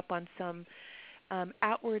picking up on some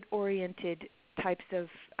outward-oriented types of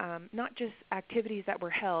not just activities that were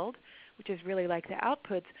held. which is really like the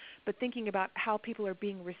outputs, but thinking about how people are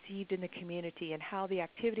being received in the community and how the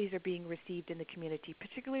activities are being received in the community,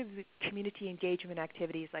 particularly the community engagement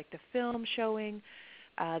activities like the film showing,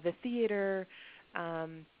 the theater,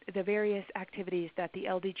 the various activities that the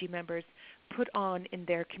LDG members put on in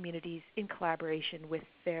their communities in collaboration with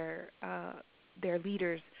their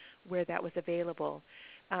leaders where that was available.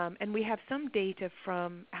 And we have some data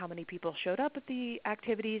from how many people showed up at the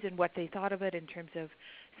activities and what they thought of it in terms of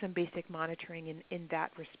some basic monitoring in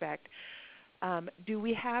that respect. Do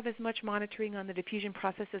we have as much monitoring on the diffusion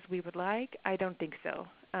process as we would like? I don't think so.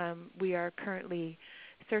 We are currently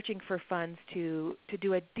searching for funds to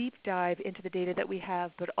do a deep dive into the data that we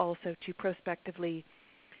have, but also to prospectively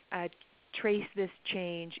trace this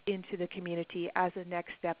change into the community as a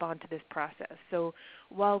next step onto this process. So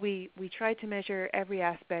while we tried to measure every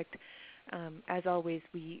aspect, as always,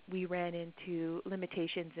 we ran into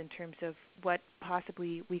limitations in terms of what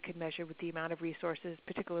possibly we could measure with the amount of resources,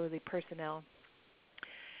 particularly personnel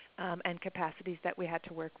and capacities that we had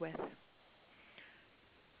to work with.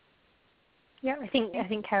 Yeah, I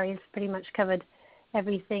think Carrie's pretty much covered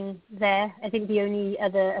everything there. I think the only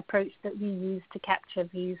other approach that we used to capture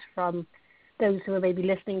views from those who were maybe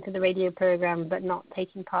listening to the radio program but not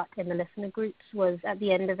taking part in the listener groups was at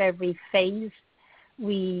the end of every phase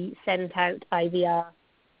we sent out IVR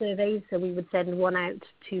surveys. So we would send one out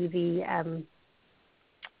to the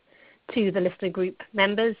listener group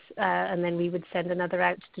members, and then we would send another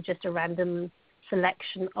out to just a random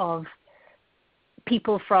selection of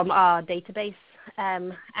people from our database.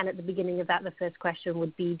 And at the beginning of that, the first question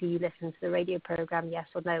would be, do you listen to the radio program, yes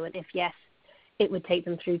or no? And if yes, it would take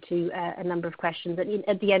them through to a number of questions. And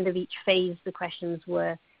at the end of each phase, the questions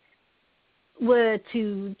were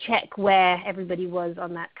to check where everybody was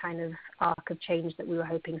on that kind of arc of change that we were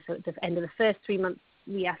hoping. So at the end of the first 3 months,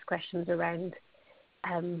 we asked questions around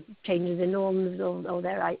changes in norms or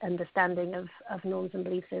their understanding of norms and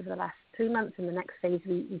beliefs over the last 3 months. In the next phase,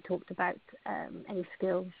 we talked about any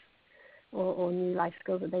skills or new life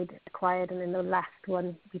skills that they'd acquired. And in the last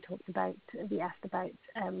one, we asked about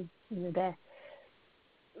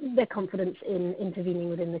their confidence in intervening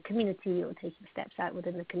within the community or taking steps out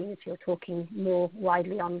within the community or talking more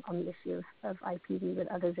widely on the issue of IPV with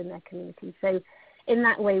others in their community. So in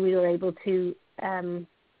that way, we were able to,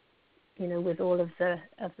 with all of the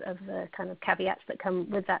kind of caveats that come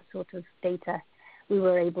with that sort of data, we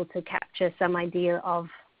were able to capture some idea of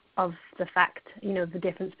the fact, the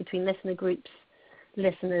difference between listener groups,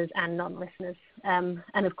 listeners and non-listeners.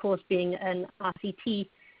 And of course, being an RCT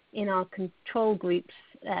in our control groups,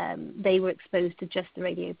 they were exposed to just the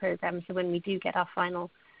radio program. So when we do get our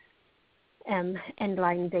final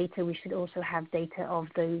end-line data, we should also have data of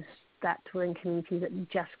those that were in communities that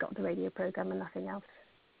just got the radio program and nothing else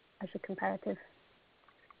as a comparative.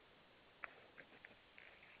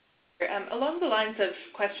 Along the lines of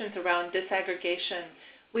questions around disaggregation,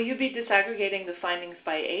 will you be disaggregating the findings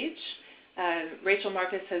by age? Rachel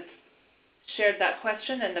Marcus has shared that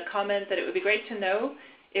question and the comment that it would be great to know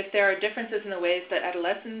if there are differences in the ways that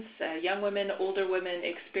adolescents, young women, older women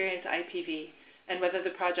experience IPV, and whether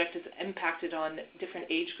the project is impacted on different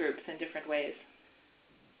age groups in different ways.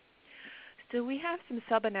 So we have some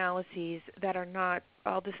sub-analyses that are not,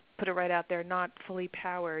 I'll just put it right out there, not fully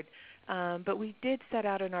powered. But we did set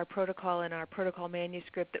out in our protocol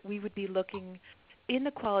manuscript that we would be looking in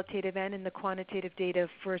the qualitative and in the quantitative data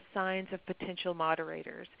for signs of potential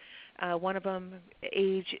moderators. One of them,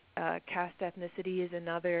 age, caste, ethnicity is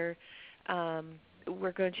another.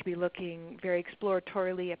 We're going to be looking very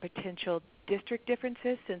exploratorily at potential district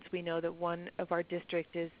differences, since we know that one of our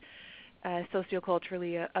districts is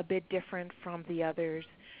socioculturally a bit different from the others.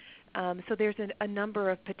 So there's a number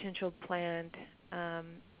of potential planned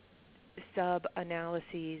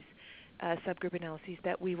sub-analyses, subgroup analyses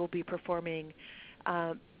that we will be performing,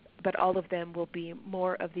 but all of them will be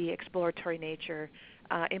more of the exploratory nature,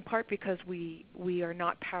 in part because we are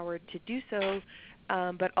not powered to do so,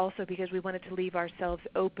 but also because we wanted to leave ourselves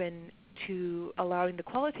open to allowing the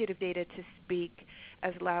qualitative data to speak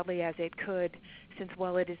as loudly as it could, since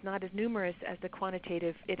while it is not as numerous as the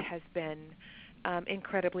quantitative, it has been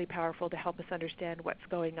incredibly powerful to help us understand what's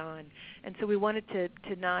going on. And so we wanted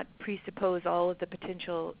to not presuppose all of the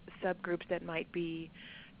potential subgroups that might be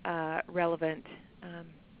relevant,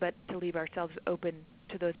 but to leave ourselves open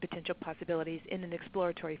to those potential possibilities in an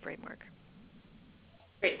exploratory framework.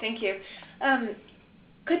 Great, thank you.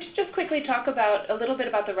 Could you just quickly talk a little bit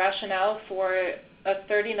about the rationale for a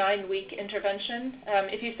 39-week intervention?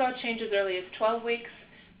 If you saw changes as early as 12 weeks,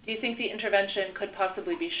 do you think the intervention could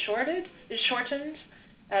possibly be shortened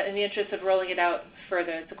in the interest of rolling it out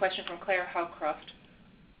further? It's a question from Claire Howcroft.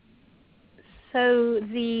 So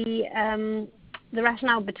the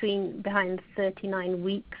rationale behind 39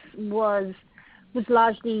 weeks was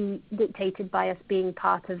largely dictated by us being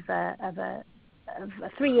part of a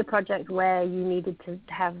 3-year project where you needed to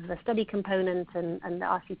have the study component and the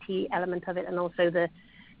RCT element of it, and also the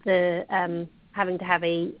having to have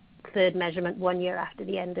a third measurement 1 year after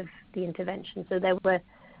the end of the intervention. So there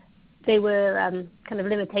were kind of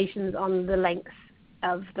limitations on the length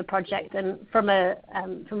of the project, and from a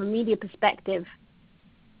media perspective,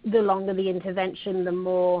 the longer the intervention, the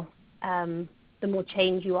more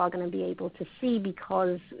change you are going to be able to see,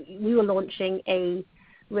 because we were launching a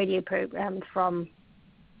radio program from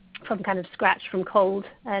kind of scratch, from cold,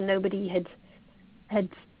 and nobody had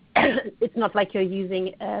it's not like you're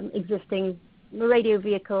using existing radio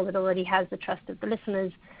vehicle that already has the trust of the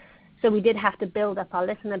listeners. So we did have to build up our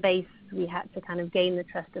listener base. We had to kind of gain the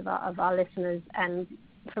trust of our listeners, and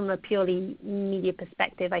from a purely media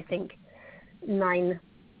perspective, I think 9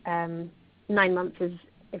 months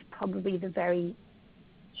is probably the very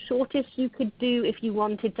shortest you could do if you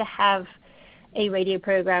wanted to have a radio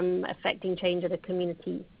program affecting change at a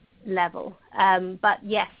community level. But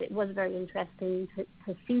yes, it was very interesting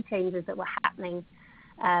to see changes that were happening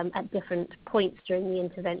at different points during the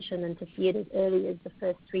intervention, and to see it as early as the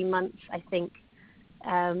first 3 months. I think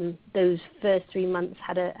those first 3 months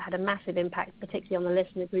had a massive impact, particularly on the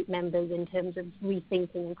listener group members, in terms of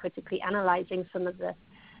rethinking and critically analyzing some of the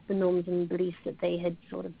norms and beliefs that they had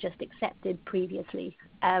sort of just accepted previously.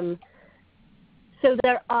 So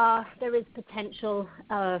there is potential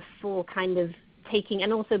for kind of taking,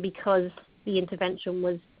 and also because the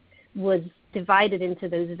intervention was divided into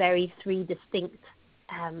those very 3 distinct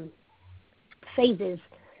phases,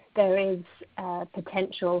 there is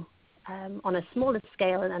potential on a smaller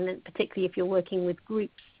scale, and then particularly if you're working with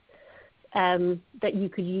groups, that you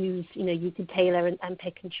could use, you could tailor and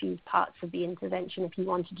pick and choose parts of the intervention if you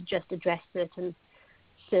wanted to just address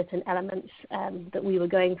certain elements that we were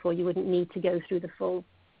going for. You wouldn't need to go through the full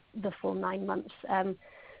 9 months.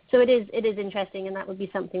 So it is interesting, and that would be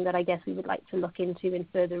something that I guess we would like to look into in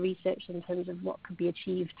further research in terms of what could be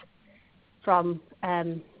achieved from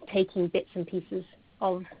taking bits and pieces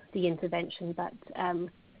of the intervention.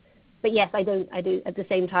 But yes, I do at the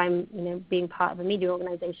same time, being part of a media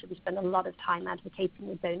organization, we spend a lot of time advocating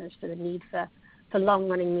with donors for the need for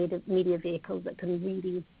long-running media vehicles that can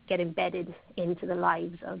really get embedded into the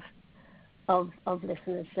lives of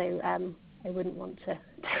listeners. So I wouldn't want to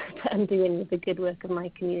undo any of the good work of my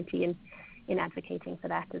community in advocating for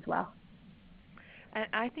that as well. And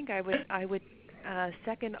I think I would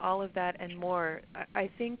second all of that and more. I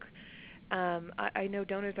think I know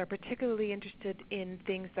donors are particularly interested in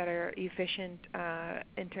things that are efficient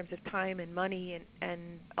in terms of time and money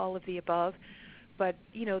and all of the above. But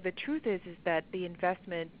the truth is that the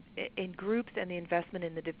investment in groups and the investment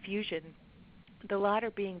in the diffusion, the latter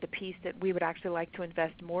being the piece that we would actually like to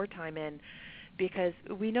invest more time in, because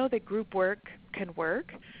we know that group work can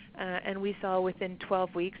work, and we saw within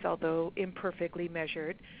 12 weeks, although imperfectly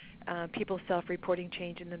measured, people self-reporting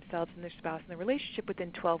change in themselves and their spouse and their relationship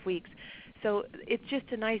within 12 weeks. So it's just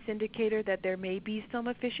a nice indicator that there may be some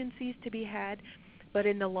efficiencies to be had, but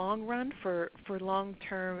in the long run, for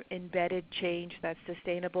long-term embedded change that's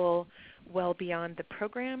sustainable well beyond the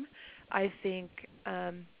program, I think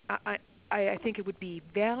I think it would be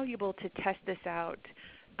valuable to test this out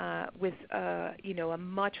with a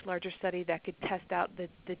much larger study that could test out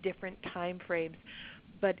the different time frames.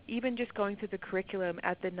 But even just going through the curriculum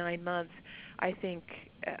at the 9 months, I think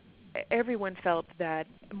everyone felt that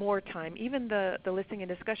more time, even the listening and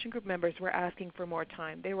discussion group members were asking for more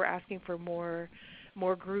time. They were asking for more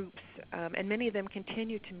groups, and many of them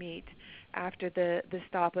continue to meet after the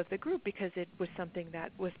stop of the group, because it was something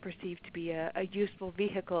that was perceived to be a useful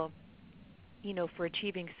vehicle, for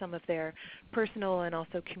achieving some of their personal and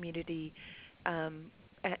also community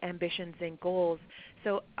ambitions and goals.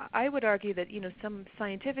 So I would argue that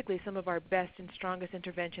scientifically some of our best and strongest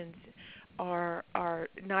interventions are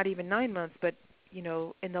not even 9 months, but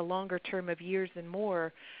in the longer term of years and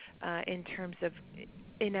more, in terms of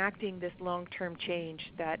enacting this long-term change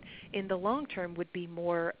that in the long term would be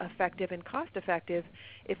more effective and cost-effective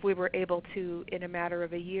if we were able to, in a matter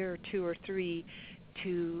of a year or 2 or 3,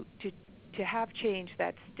 to have change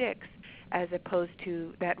that sticks, as opposed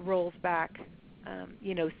to that rolls back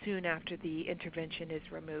soon after the intervention is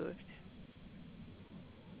removed.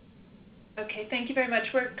 Okay, thank you very much.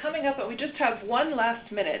 We're coming up, but we just have one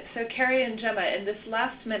last minute. So Carrie and Gemma, in this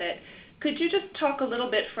last minute, could you just talk a little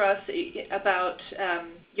bit for us about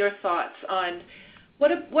your thoughts on what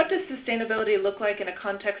does sustainability look like in a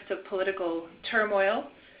context of political turmoil,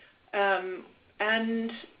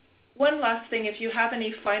 and one last thing, if you have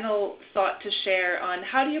any final thought to share on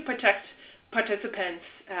how do you protect participants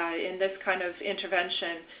in this kind of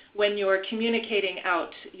intervention when you're communicating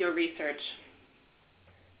out your research?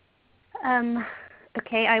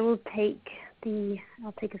 Okay, I'll take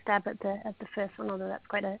a stab at the first one, although that's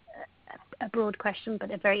quite a broad question,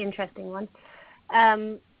 but a very interesting one.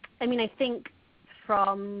 I think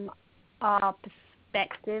from our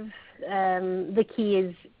perspective, the key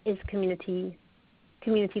is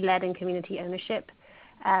community-led and community ownership.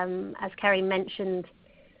 As Carrie mentioned,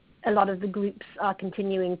 a lot of the groups are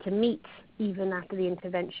continuing to meet even after the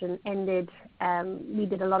intervention ended. We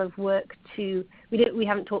did a lot of work we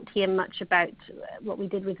haven't talked here much about what we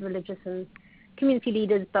did with religious and community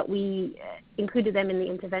leaders, but we included them in the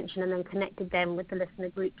intervention and then connected them with the listener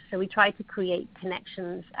groups. So we tried to create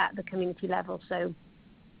connections at the community level. So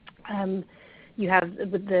you have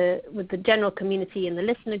with the general community and the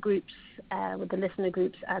listener groups, with the listener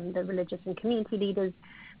groups and the religious and community leaders,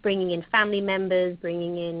 bringing in family members,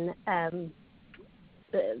 bringing in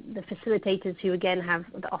the facilitators who again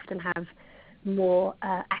often have more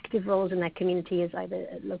active roles in their community as either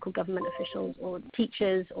local government officials or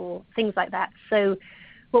teachers or things like that. So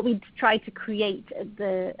what we tried to create at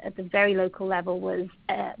the very local level was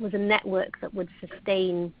a network that would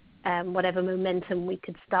sustain whatever momentum we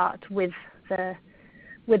could start with the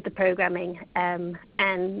programming.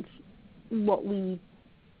 And what we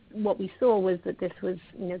saw was that this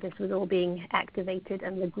was all being activated,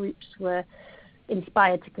 and the groups were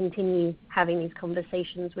inspired to continue having these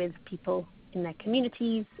conversations with people in their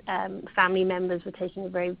communities. Family members were taking a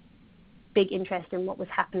very big interest in what was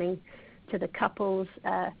happening to the couples.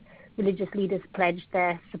 Religious leaders pledged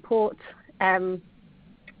their support. And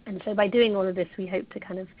so by doing all of this, we hope to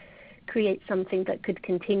kind of create something that could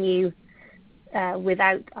continue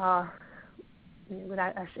without us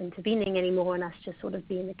intervening anymore, and us just sort of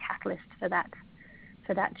being the catalyst for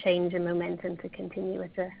that change and momentum to continue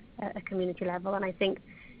at a community level. And I think,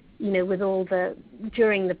 with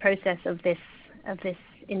during the process of this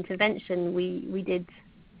intervention, we did,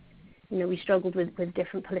 we struggled with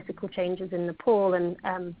different political changes in Nepal, and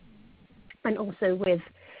also with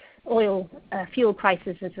oil fuel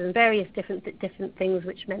prices and various different things,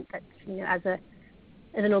 which meant that as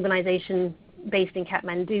an organization based in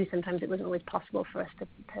Kathmandu, sometimes it wasn't always possible for us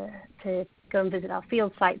to go and visit our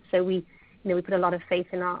field sites. So we put a lot of faith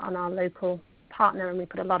in our local partner, and we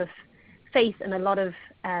put a lot of faith and a lot of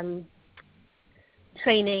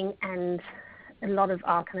training and a lot of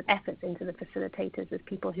our kind of efforts into the facilitators as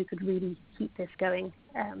people who could really keep this going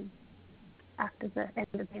after the end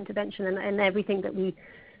of the intervention. And everything that we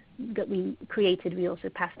created, we also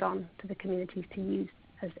passed on to the communities to use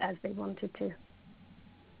as they wanted to.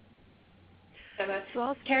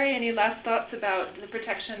 Well, Carrie, any last thoughts about the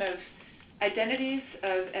protection of identities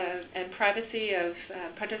and privacy of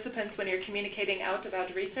participants when you're communicating out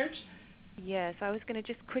about research? Yes, I was going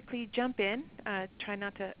to just quickly jump in, try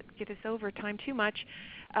not to get us over time too much.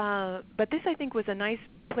 But this, I think, was a nice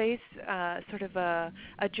place, sort of a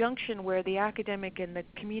junction where the academic and the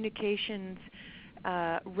communications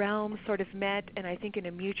realm sort of met, and I think in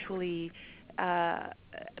a mutually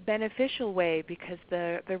beneficial way, because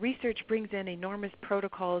the research brings in enormous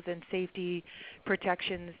protocols and safety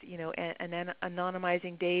protections, and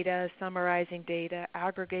anonymizing data, summarizing data,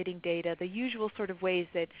 aggregating data, the usual sort of ways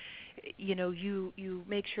that you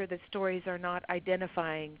make sure that stories are not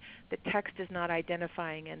identifying, that text is not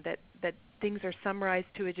identifying, and that things are summarized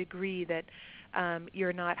to a degree that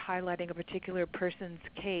you're not highlighting a particular person's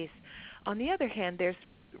case. On the other hand, there's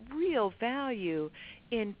real value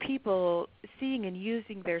in people seeing and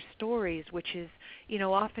using their stories, which is,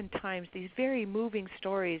 oftentimes these very moving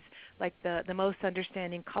stories, like the most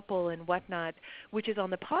understanding couple and whatnot, which is on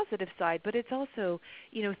the positive side, but it's also,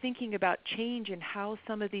 thinking about change and how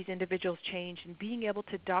some of these individuals change, and being able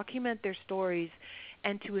to document their stories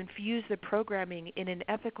and to infuse the programming in an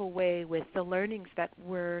ethical way with the learnings that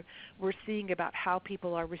we're seeing about how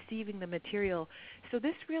people are receiving the material. So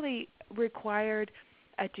this really required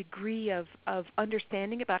a degree of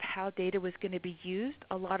understanding about how data was going to be used,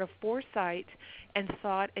 a lot of foresight and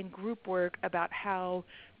thought and group work about how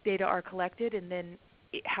data are collected and then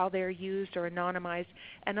how they're used or anonymized,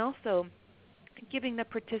 and also giving the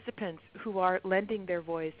participants who are lending their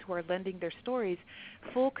voice, who are lending their stories,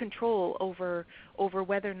 full control over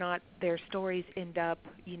whether or not their stories end up,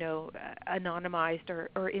 anonymized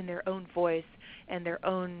or in their own voice and their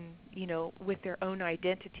own, with their own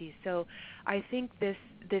identity. So I think this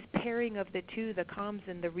pairing of the two, the comms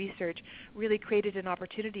and the research, really created an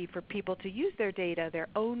opportunity for people to use their data, their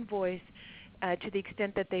own voice, to the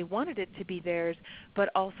extent that they wanted it to be theirs, but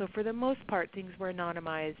also for the most part things were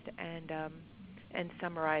anonymized and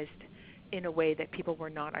summarized in a way that people were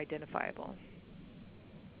not identifiable.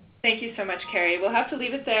 Thank you so much, Carrie. We'll have to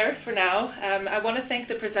leave it there for now. I want to thank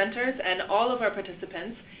the presenters and all of our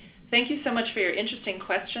participants. Thank you so much for your interesting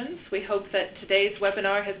questions. We hope that today's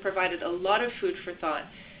webinar has provided a lot of food for thought.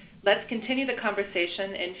 Let's continue the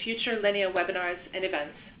conversation in future LINEA webinars and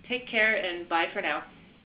events. Take care and bye for now.